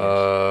team than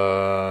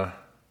yours.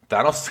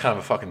 Thanos is kind of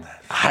a fucking.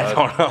 I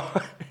don't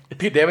know.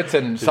 Pete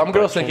Davidson. Some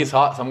girls think he's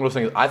hot. Some girls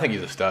think I think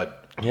he's a stud.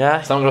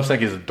 Yeah, Some girls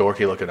think he's a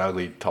dorky looking,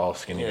 ugly, tall,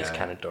 skinny. he's guy.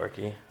 kind of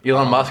dorky.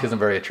 Elon Musk isn't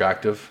very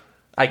attractive.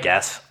 I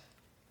guess.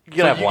 You can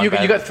So have one. you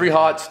bad. got 3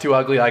 hots, 2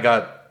 ugly. I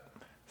got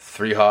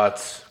 3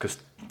 hots because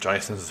Johnny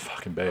Sins is a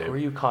fucking babe. Who are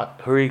you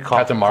caught? Who are you caught?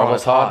 Captain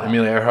Marvel's hot.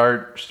 Amelia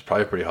Earhart, she's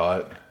probably pretty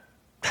hot.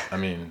 I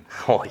mean,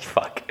 Holy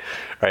fuck!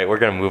 All right, we're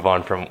gonna move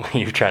on from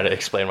you trying to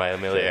explain my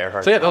Amelia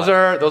Earhart. so yeah, those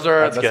are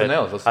that's the good.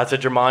 nails. That's a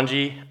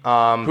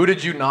Jumanji. Who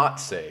did you not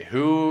say?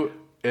 Who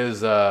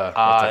is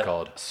what's it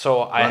called?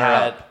 So I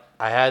had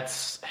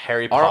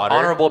Harry Our Potter.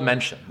 honorable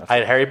mention. That's I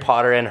had Harry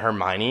Potter and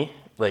Hermione,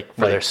 like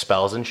for Like their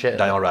spells and shit.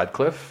 Daniel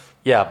Radcliffe.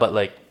 Yeah, but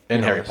like In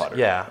you Harry Potter.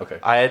 Yeah. Okay.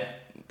 I had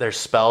their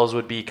spells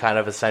would be kind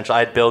of essential. I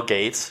had Bill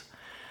Gates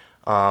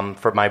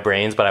for my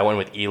brains, but I went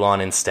with Elon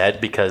instead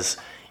because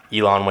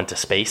Elon went to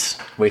space.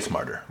 Way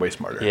smarter. Way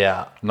smarter.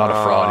 Yeah. Not a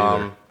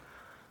fraud either.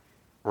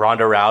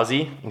 Ronda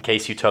Rousey, in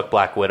case you took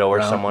Black Widow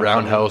or someone.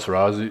 Roundhouse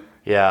Rousey.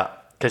 Yeah,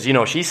 because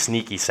she's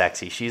sneaky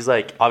sexy. She's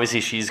like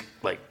obviously she's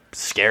like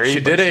scary. She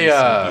but did she's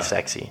a, sneaky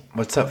sexy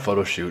What's that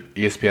photo shoot?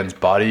 ESPN's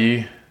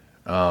body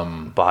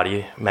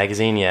body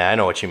magazine. Yeah, I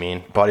know what you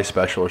mean.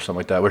 special or something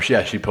like that. Where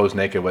she posed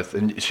naked with,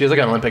 and she has like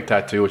an Olympic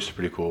tattoo, which is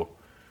pretty cool.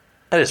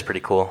 That is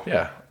pretty cool.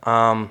 Yeah.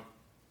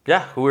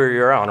 Yeah, who are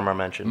your honorable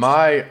mentions?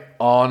 My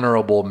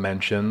honorable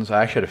mentions.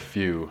 I actually had a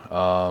few.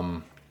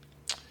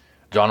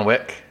 John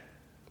Wick,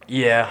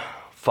 Yeah,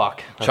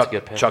 fuck. That's a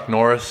good pick. Chuck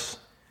Norris,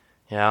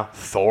 Yeah,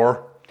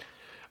 Thor,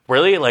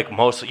 really, like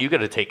most. You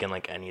could have taken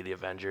like any of the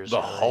Avengers. the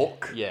really.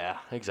 Hulk, Yeah,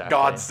 exactly.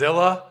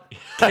 Godzilla,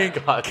 King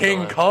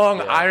Godzilla. Kong,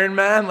 Yeah. Iron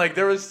Man. Like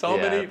there was so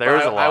Yeah, many. there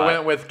was but a I lot.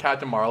 went with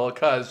Captain Marvel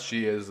because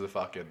she is the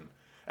fucking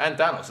and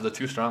Thanos are the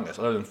 2 strongest,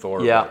 other than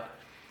Thor. Yeah, but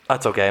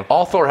that's okay.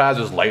 all Thor has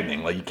is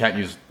lightning. Like you can't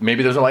use.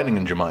 Maybe there's a lightning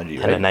in Jumanji,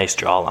 And a right? nice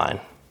jawline.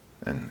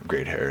 And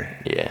great hair.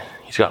 Yeah,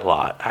 he's got a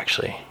lot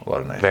actually. A lot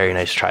of nice. Very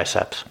nice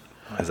triceps.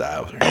 His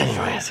abs.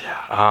 Anyways,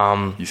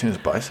 yeah. You seen his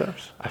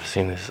biceps? I've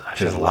seen this. I've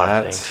seen His a lot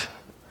of lats. things.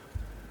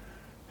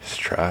 His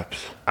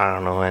traps. I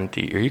don't know, man.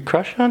 Are you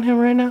crushing on him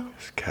right now?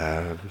 His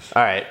calves.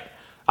 All right.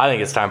 I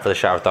think it's time for the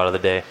shower thought of the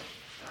day.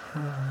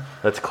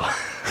 Let's close.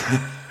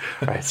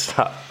 All right,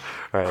 stop.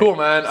 All right. Cool,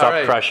 man. Stop All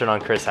right. crushing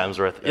on Chris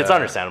Hemsworth. It's Yeah.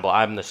 understandable.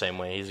 I'm the same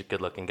way. He's a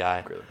good-looking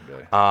guy. Great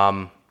looking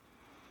guy.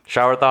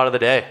 Shower thought of the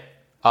day.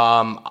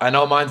 I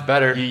know mine's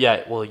better.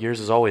 Yeah, well, yours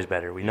is always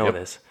better. We know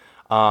this.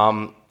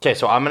 Okay,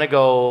 so I'm going to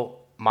go.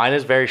 Mine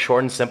is very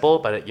short and simple,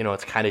 but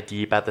it's kind of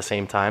deep at the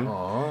same time.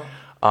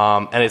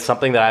 And it's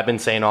something that I've been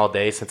saying all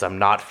day since I'm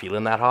not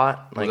feeling that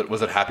hot. Like,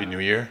 Was it Happy New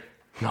Year?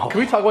 no. Can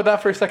we talk about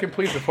that for a second,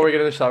 please, before we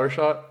get into the shower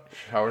shot?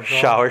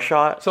 Shower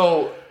shot?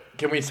 So,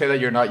 can we say that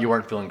you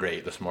weren't feeling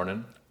great this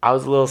morning?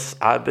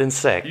 I've been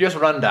sick. You just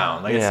run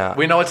down. Like Yeah.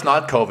 we know it's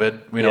not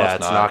COVID. We know Yeah,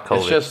 it's it's not. not COVID.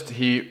 It's just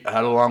he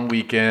had a long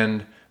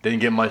weekend, didn't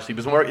get much sleep.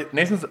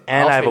 Nathan's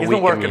And I have a he's weak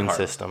been working immune hard.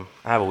 system.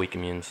 I have a weak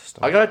immune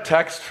system. I got a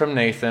text from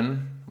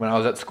Nathan when I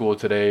was at school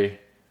today.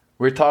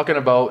 We were talking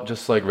about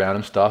just like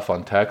random stuff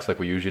on text like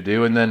we usually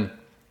do. And then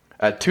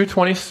at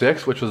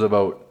 2:26, which was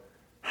about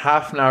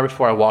half an hour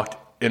before I walked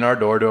in our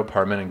door to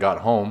apartment and got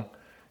home,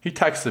 he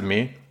texted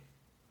me,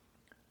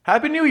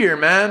 "Happy New Year,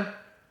 man.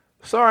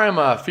 Sorry I'm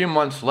a few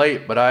months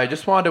late, but I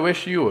just wanted to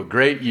wish you a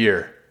great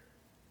year."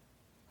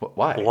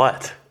 Why?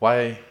 What?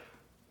 Why?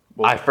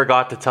 I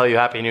forgot to tell you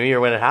Happy New Year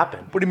when it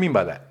happened. What do you mean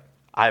by that?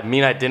 I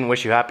mean, I didn't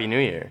wish you Happy New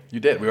Year. You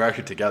did. We were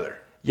actually together.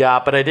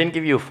 Yeah, but I didn't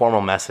give you a formal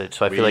message,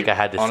 so I feel like I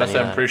had to Honestly,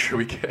 send I'm you pretty sure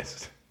we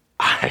kissed.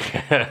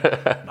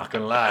 that. Not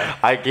gonna lie.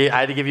 I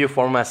had to give you a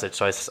formal message,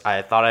 so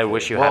I thought I'd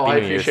wish you Well, Happy I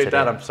New Year appreciate today.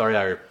 that. I'm sorry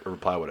I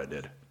replied what I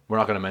did. We're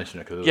not gonna mention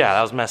it because Yeah,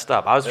 that was messed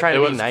up. I was trying it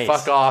to was be nice.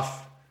 fuck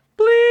off.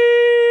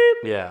 Bleep.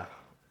 Yeah.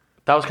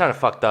 That was kind of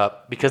fucked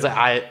up because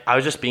I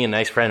was just being a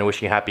nice friend and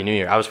wishing you Happy New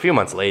Year. I was a few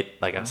months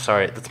late. Like, I'm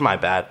sorry. That's my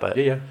bad, but...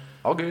 Yeah.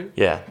 All good.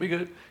 Yeah. We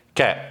good.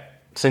 Okay.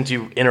 Since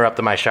you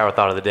interrupted my shower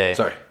thought of the day.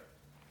 Sorry.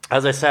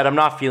 As I said, I'm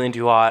not feeling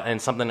too hot, and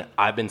it's something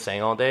I've been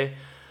saying all day.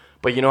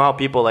 But you know how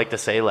people like to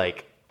say,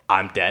 like,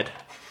 I'm dead?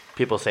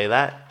 People say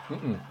that?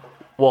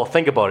 Well,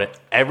 think about it.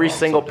 Every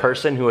single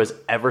person who has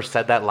ever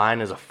said that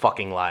line is a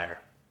fucking liar.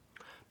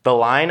 The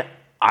line,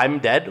 I'm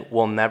dead,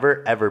 will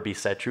never, ever be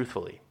said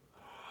truthfully.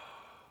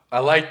 I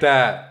like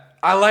that.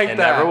 I like It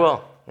that. never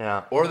will.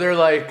 Yeah. Or they're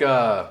like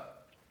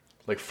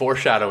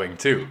foreshadowing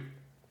too.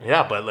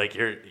 Yeah, but like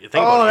you think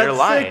about it, you're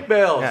lying. sick,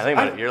 Bill. Yeah, think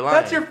about it, you're lying.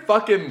 That's your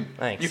fucking.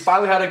 Thanks. You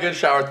finally had a good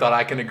shower thought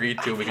I can agree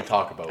to. We can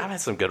talk about. I've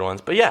had some good ones,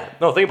 but yeah,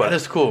 no, think about it. That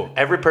is cool.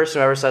 Every person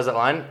who ever says that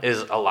line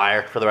is a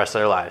liar for the rest of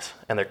their lives,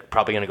 and they're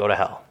probably gonna go to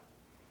hell.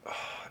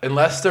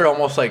 Unless they're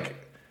almost like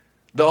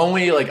the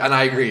only like, and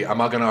I agree. I'm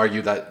not gonna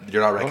argue that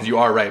you're not right because you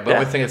are right. But Yeah.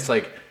 I think it's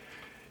like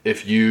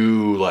if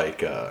you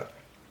like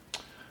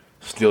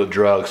steal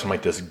drugs from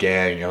like this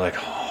gang, you're like,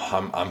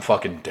 oh, I'm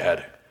fucking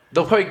dead.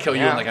 They'll probably kill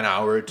you in like an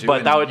hour or two.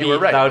 But that would you be were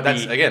right. that would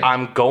That's, be. again,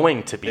 I'm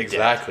going to be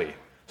exactly. dead.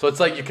 So it's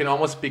like you can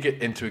almost speak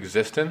it into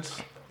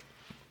existence.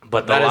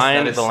 But the That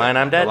line, is the line,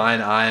 I'm dead. The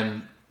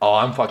line,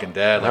 I'm fucking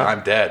dead. Like, Yeah.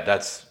 I'm dead.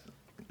 That's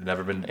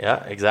never been.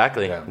 Yeah,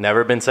 exactly. Yeah.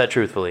 Never been said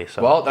truthfully.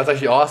 So Well, that's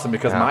actually awesome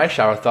because my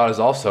shower thought is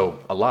also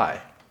a lie.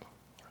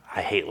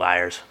 I hate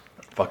liars.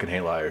 Fucking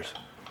hate liars.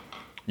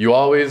 You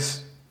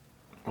always.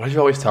 What did you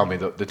always tell me?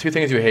 The two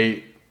things you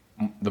hate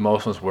the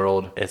most in this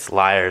world. It's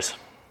liars.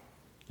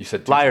 You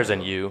said two Liars things.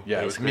 and you.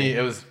 Yeah, it was basically. me.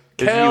 It was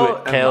It was kale,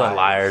 you, Kale and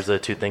liars are the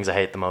two things I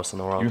hate the most in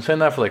the You've been world. saying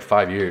that for like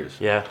 5 years.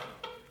 Yeah.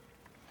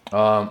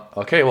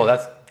 Okay, well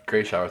that's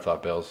great shower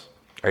thought, Bills.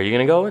 Are you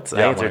gonna go? It's, I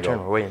Yeah, think it's I'm your gonna turn.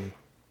 go. We're waiting.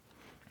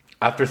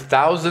 After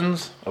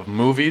thousands of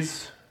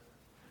movies,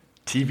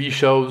 TV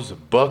shows,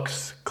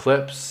 books,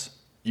 clips,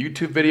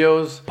 YouTube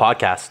videos,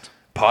 Podcast.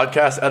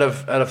 podcasts, out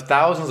of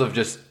thousands of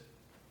just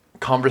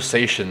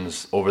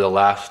conversations over the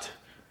last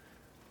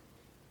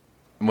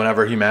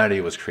whenever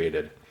humanity was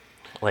created,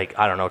 Like,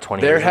 I don't know,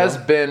 20 there years has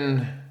ago?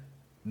 been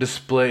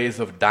displays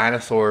of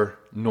dinosaur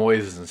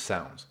noises and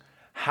sounds.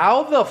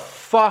 How the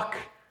fuck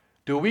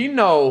do we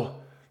know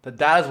that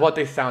that is what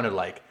they sounded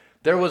like?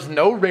 There was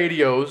no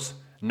radios,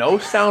 no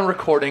sound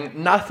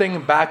recording,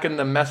 nothing back in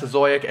the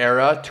Mesozoic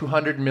era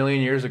 200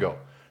 million years ago.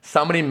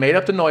 Somebody made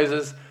up the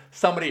noises,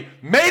 somebody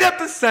made up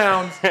the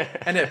sounds,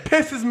 and it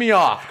pisses me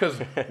off because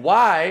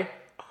why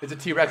is a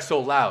T-Rex so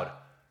loud?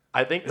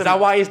 I think Is that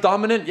why he's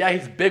dominant? Yeah,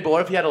 he's big, but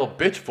what if he had a little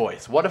bitch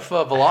voice? What if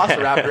a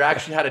velociraptor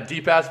actually had a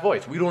deep-ass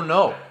voice? We don't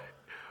know.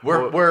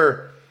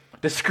 We're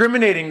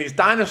discriminating these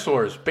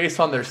dinosaurs based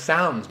on their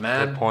sounds,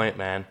 man. Good point,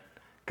 man.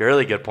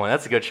 Really good point.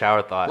 That's a good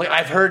shower thought. Like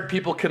I've heard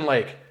people can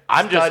like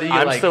I'm study,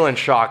 like, still in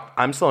shock.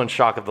 I'm still in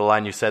shock of the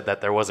line you said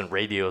that there wasn't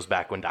radios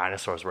back when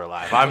dinosaurs were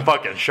alive. I'm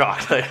fucking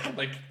shocked. Like,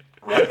 like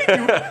right?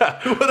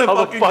 Who the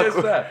how the fucking fuck? gets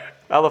that?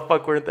 How the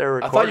fuck weren't there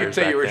I recorders? thought you'd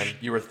say back you were then?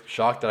 you were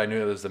shocked that I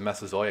knew it was the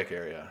Mesozoic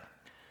area.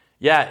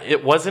 Yeah,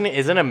 it wasn't.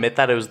 Isn't a myth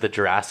that it was the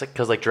Jurassic?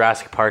 Because like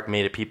Jurassic Park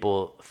made it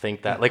people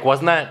think that. Like,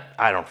 wasn't that?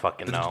 I don't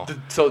fucking know.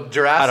 So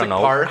Jurassic I don't know.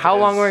 Park. How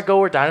long is- ago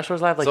were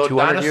dinosaurs alive? Like So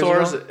 200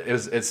 dinosaurs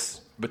years ago?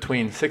 it's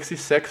between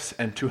 66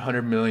 and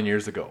 200 million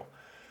years ago.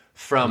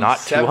 From Not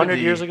 200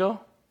 70 years ago.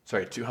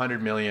 Sorry,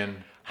 200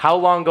 million. How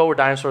long ago were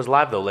dinosaurs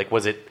alive though? Like,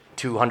 was it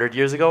 200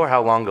 years ago or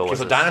how long ago Okay, was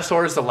so this?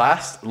 dinosaurs, the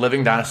last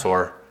living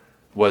dinosaur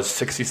was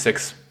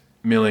 66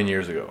 million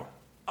years ago.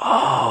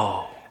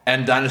 Oh.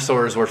 And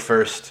dinosaurs were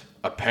first,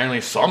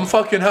 apparently, some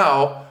fucking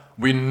how,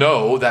 we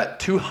know that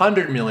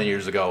 200 million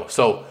years ago.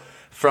 So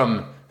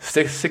from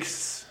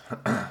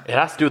It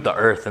has to do with the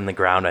Earth and the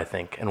ground, I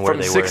think, and where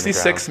from they were in the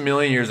 66 ground.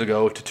 million years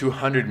ago to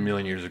 200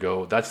 million years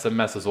ago, that's the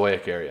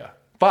Mesozoic area.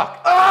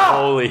 Fuck.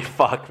 Holy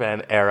fuck,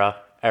 man! Era.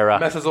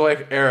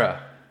 Mesozoic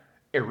era.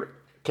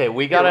 Okay,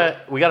 we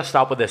gotta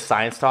stop with this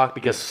science talk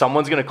because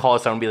someone's gonna call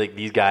us out and be like,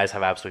 "These guys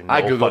have absolutely no."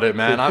 I googled fucking it,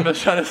 man. I'm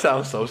just trying to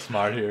sound so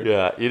smart here.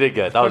 Yeah, you did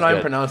good. That was But I'm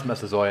good. pronounced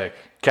Mesozoic.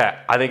 Okay,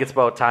 I think it's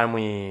about time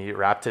we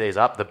wrap today's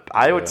up.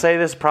 I would say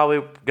this is probably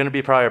going to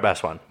be our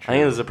best one. I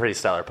think this is a pretty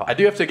stellar pod. I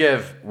do have to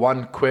give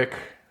one quick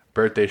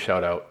birthday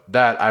shout out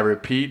that I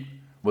repeat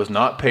was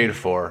not paid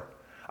for.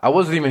 I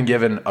wasn't even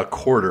given a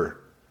quarter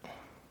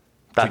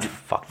That's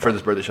fucked for up.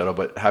 this birthday shout out,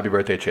 but happy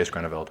birthday, Chase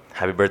Greneveld.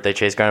 Happy birthday,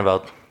 Chase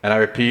Garneveld. And I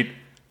repeat,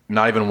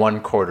 not even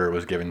one quarter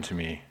was given to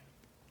me.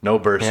 No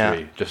bursary.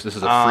 Yeah. Just this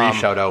is a free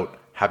shout out.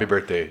 Happy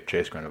birthday,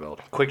 Chase Greneveld.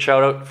 Quick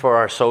shout out for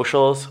our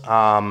socials.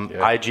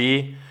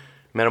 IG,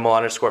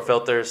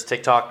 minimal_filters,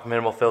 TikTok,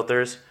 minimal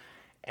filters,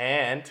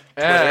 and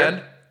Twitter.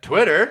 And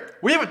Twitter.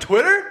 We have a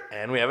Twitter?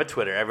 And we have a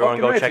Twitter. Everyone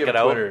Fucking go right, check you have it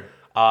a out.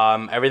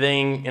 Twitter.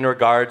 Everything in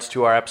regards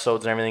to our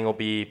episodes and everything will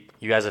be,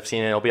 you guys have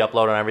seen it, it'll be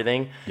uploaded on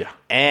everything. Yeah.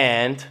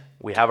 And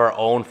we have our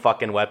own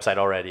fucking website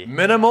already.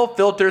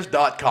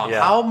 Minimalfilters.com.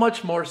 Yeah. How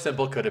much more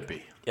simple could it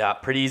be? Yeah,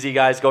 pretty easy,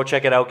 guys. Go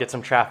check it out. Get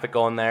some traffic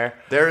going there.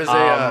 There is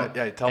a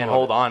yeah, tell me and about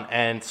hold it. on.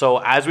 And so,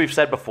 as we've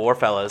said before,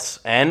 fellas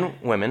and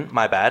women,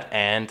 my bad,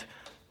 and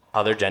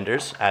other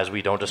genders, as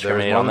we don't There's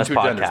discriminate more on than this two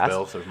genders, podcast.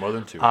 Bill. There's more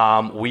than two.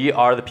 We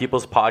are the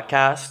People's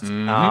Podcast.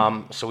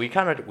 Mm-hmm. So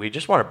we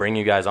just want to bring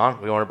you guys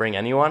on. We want to bring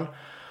anyone.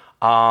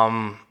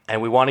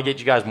 And we want to get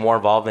you guys more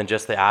involved than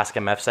just the Ask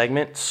MF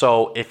segment.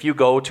 So if you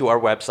go to our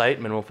website,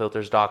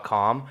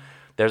 minimalfilters.com,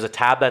 there's a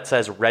tab that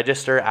says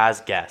register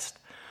as guest.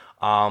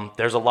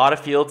 There's a lot of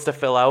fields to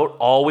fill out.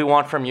 All we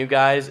want from you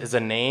guys is a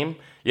name.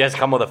 You guys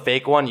come with a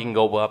fake one. You can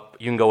go up.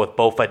 You can go with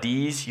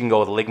Bofadis. You can go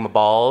with Ligma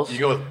Balls. You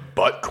go with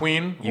butt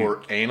queen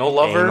or anal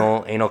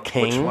lover, Anal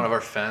king. which one of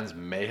our fans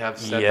may have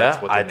said. Yeah,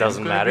 that's what the it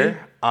doesn't name's gonna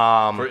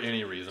matter. be, for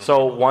any reason.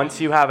 So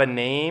once you have a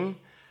name,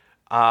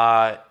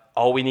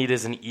 all we need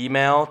is an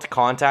email to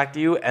contact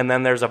you, and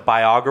then there's a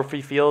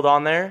biography field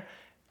on there.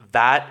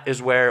 That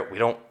is where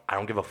I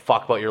don't give a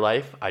fuck about your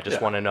life. I just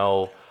Yeah. want to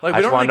know. Like, we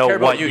I just don't want to really know care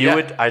about what you you yet.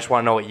 would. I just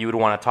want to know what you would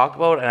want to talk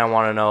about, and I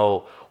want to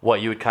know what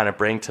you would kind of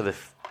bring to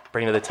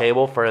the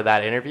table for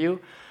that interview.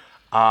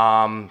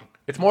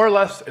 it's more or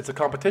less it's a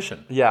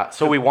competition. Yeah,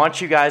 so we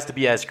want you guys to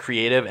be as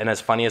creative and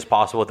as funny as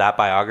possible with that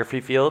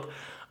biography field.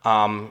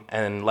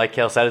 And like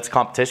Kale said, it's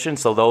competition.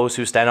 So those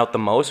who stand out the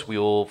most, we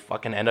will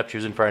fucking end up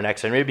choosing for our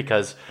next interview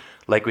because,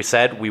 like we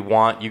said, we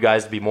want you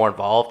guys to be more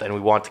involved and we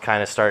want to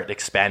kind of start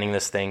expanding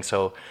this thing.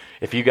 So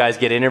if you guys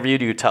get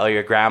interviewed, you tell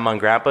your grandma and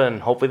grandpa,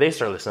 and hopefully they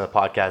start listening to the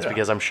podcast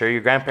because I'm sure your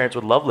grandparents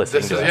would love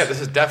listening to us. Yeah,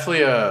 this is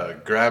definitely a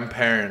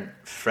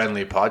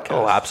grandparent-friendly podcast.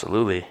 Oh,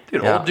 absolutely.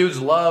 Dude, old dudes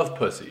love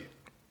pussy.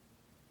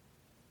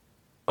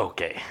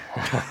 Okay.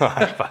 All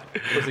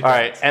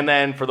right. And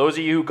then for those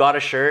of you who got a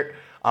shirt,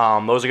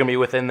 those are going to be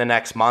within the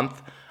next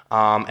month.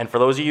 And for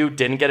those of you who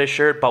didn't get a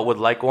shirt but would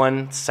like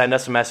one, send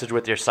us a message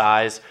with your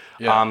size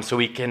so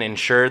we can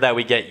ensure that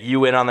we get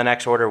you in on the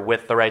next order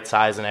with the right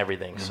size and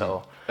everything.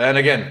 So, and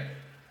again,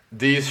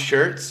 these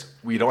shirts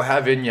we don't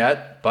have in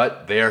yet,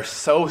 but they are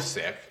so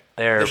sick.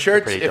 They're the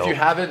shirts, pretty if dope. you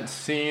haven't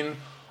seen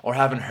or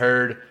haven't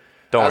heard,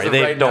 don't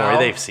worry,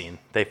 they've seen.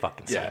 They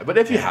fucking seen. Yeah, but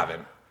if you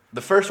haven't,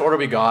 the first order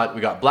we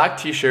got black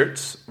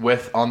t-shirts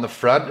with on the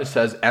front it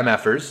says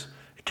MFers,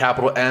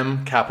 capital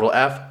M, capital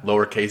F,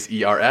 lowercase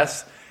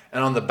ERS.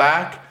 And on the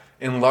back,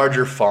 in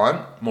larger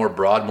font, more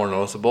broad, more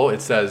noticeable,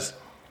 it says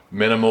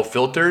minimal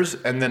filters.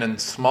 And then in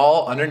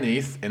small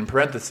underneath, in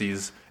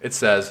parentheses, it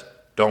says,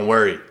 don't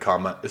worry,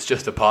 comma, it's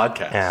just a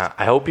podcast. Yeah,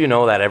 I hope you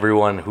know that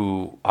everyone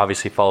who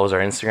obviously follows our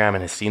Instagram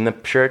and has seen the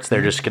shirts,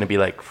 they're just going to be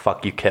like,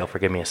 fuck you, Kale, for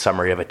giving me a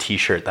summary of a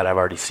t-shirt that I've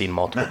already seen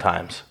multiple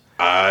times.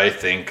 I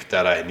think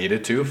that I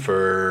needed to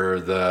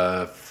for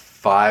the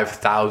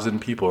 5,000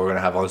 people we're going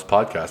to have on this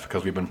podcast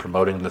because we've been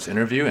promoting this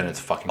interview and it's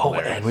fucking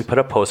hilarious. And we put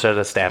a poster at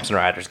the Stamps and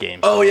Riders game.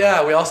 Oh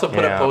yeah, we also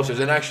put up posters.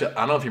 And actually, I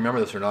don't know if you remember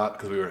this or not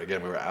because we were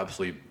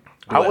absolutely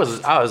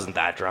blitzed. I wasn't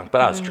that drunk,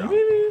 but I was drunk.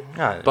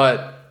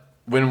 But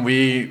when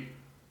we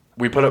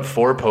put up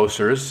 4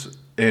 posters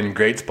in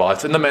great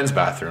spots in the men's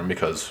bathroom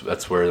because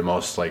that's where the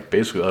most, like,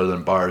 basically other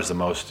than bars, the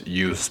most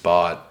used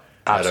spot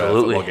at a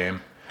football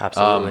game.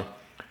 Absolutely.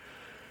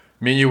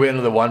 Me and you went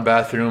into the one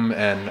bathroom,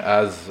 and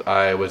as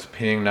I was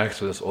peeing next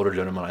to this older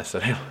gentleman, I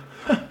said, hey,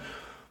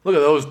 look at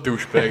those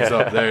douchebags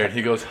up there. And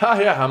he goes,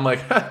 yeah. I'm like,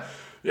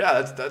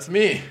 yeah, that's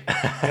me.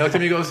 And he looked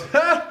at me and goes,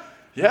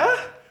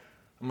 yeah?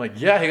 I'm like,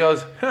 yeah. He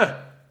goes,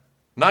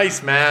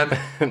 nice, man.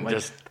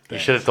 Like, you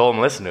should have told him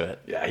to listen to it.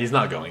 Yeah, he's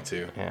not going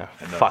to. Yeah,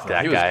 fuck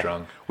that guy. He was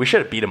drunk. We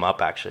should have beat him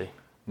up, actually.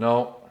 No.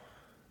 All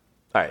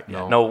right.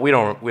 No, we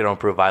don't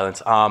approve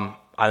violence.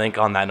 I think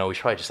on that note, we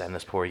should probably just end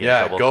this before we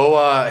get in trouble.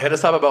 Go hit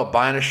us up about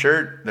buying a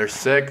shirt. They're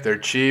sick, they're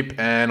cheap,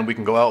 and we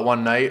can go out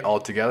one night all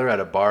together at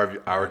a bar of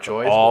our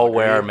choice. All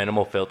wear our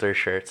minimal filter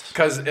shirts.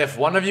 Because if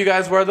one of you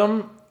guys wear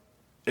them,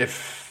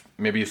 if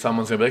maybe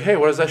someone's going to be like, hey,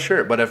 what is that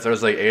shirt? But if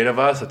there's like 8 of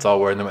us, it's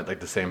all wearing them at like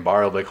the same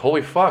bar. I'll be like,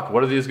 holy fuck,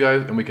 what are these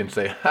guys? And we can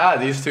say,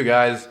 these 2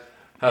 guys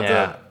have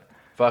the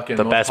fucking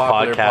most best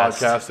popular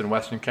podcast in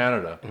Western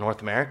Canada.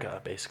 North America,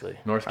 basically.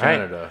 North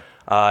Canada. Right.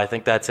 I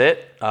think that's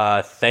it.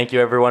 Thank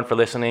you, everyone, for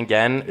listening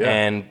again. Yeah.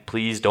 And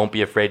please don't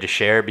be afraid to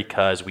share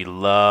because we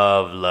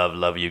love, love,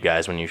 love you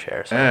guys when you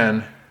share. So.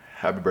 And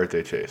happy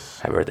birthday, Chase.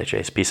 Happy birthday,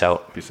 Chase. Peace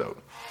out. Peace out.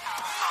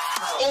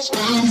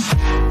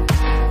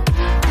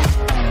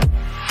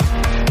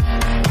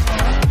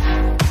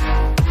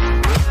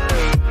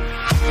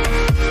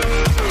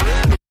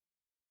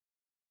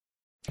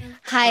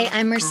 Hi,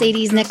 I'm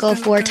Mercedes Nichol,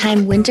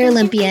 4-time Winter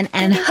Olympian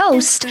and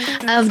host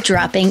of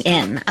Dropping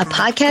In, a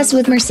podcast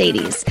with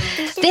Mercedes.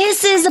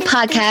 This is a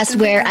podcast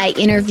where I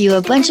interview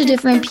a bunch of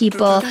different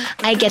people.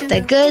 I get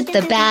the good,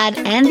 the bad,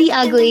 and the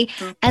ugly,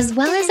 as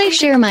well as I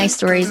share my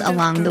stories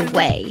along the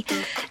way.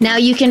 Now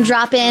you can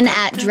drop in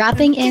at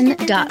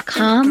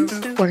droppingin.com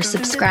or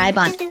subscribe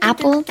on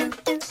Apple,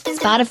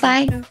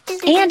 Spotify,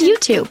 and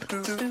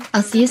YouTube.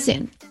 I'll see you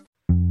soon.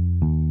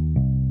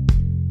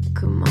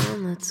 Come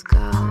on, let's go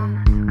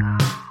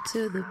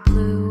to the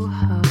Blue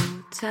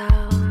Hotel.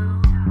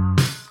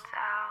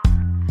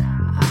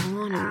 I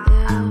wanna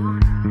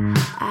live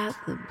at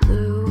the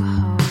Blue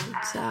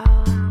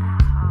Hotel.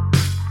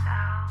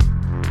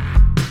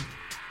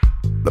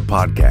 The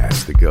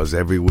podcast that goes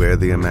everywhere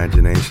the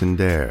imagination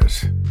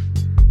dares.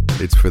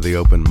 It's for the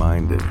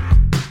open-minded,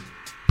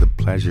 the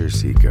pleasure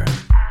seeker.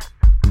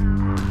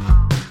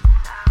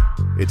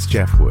 It's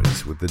Jeff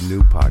Woods with the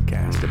new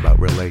podcast about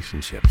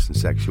relationships and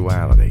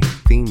sexuality,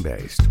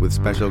 theme-based with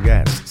special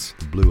guests,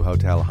 the Blue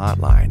Hotel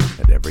Hotline,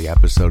 and every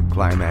episode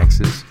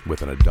climaxes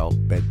with an adult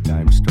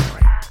bedtime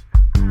story.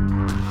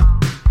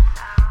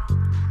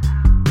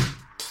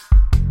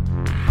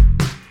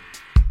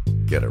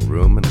 Get a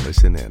room and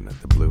listen in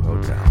at the Blue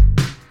Hotel.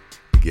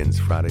 Begins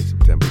Friday,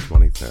 September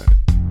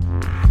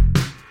 23rd.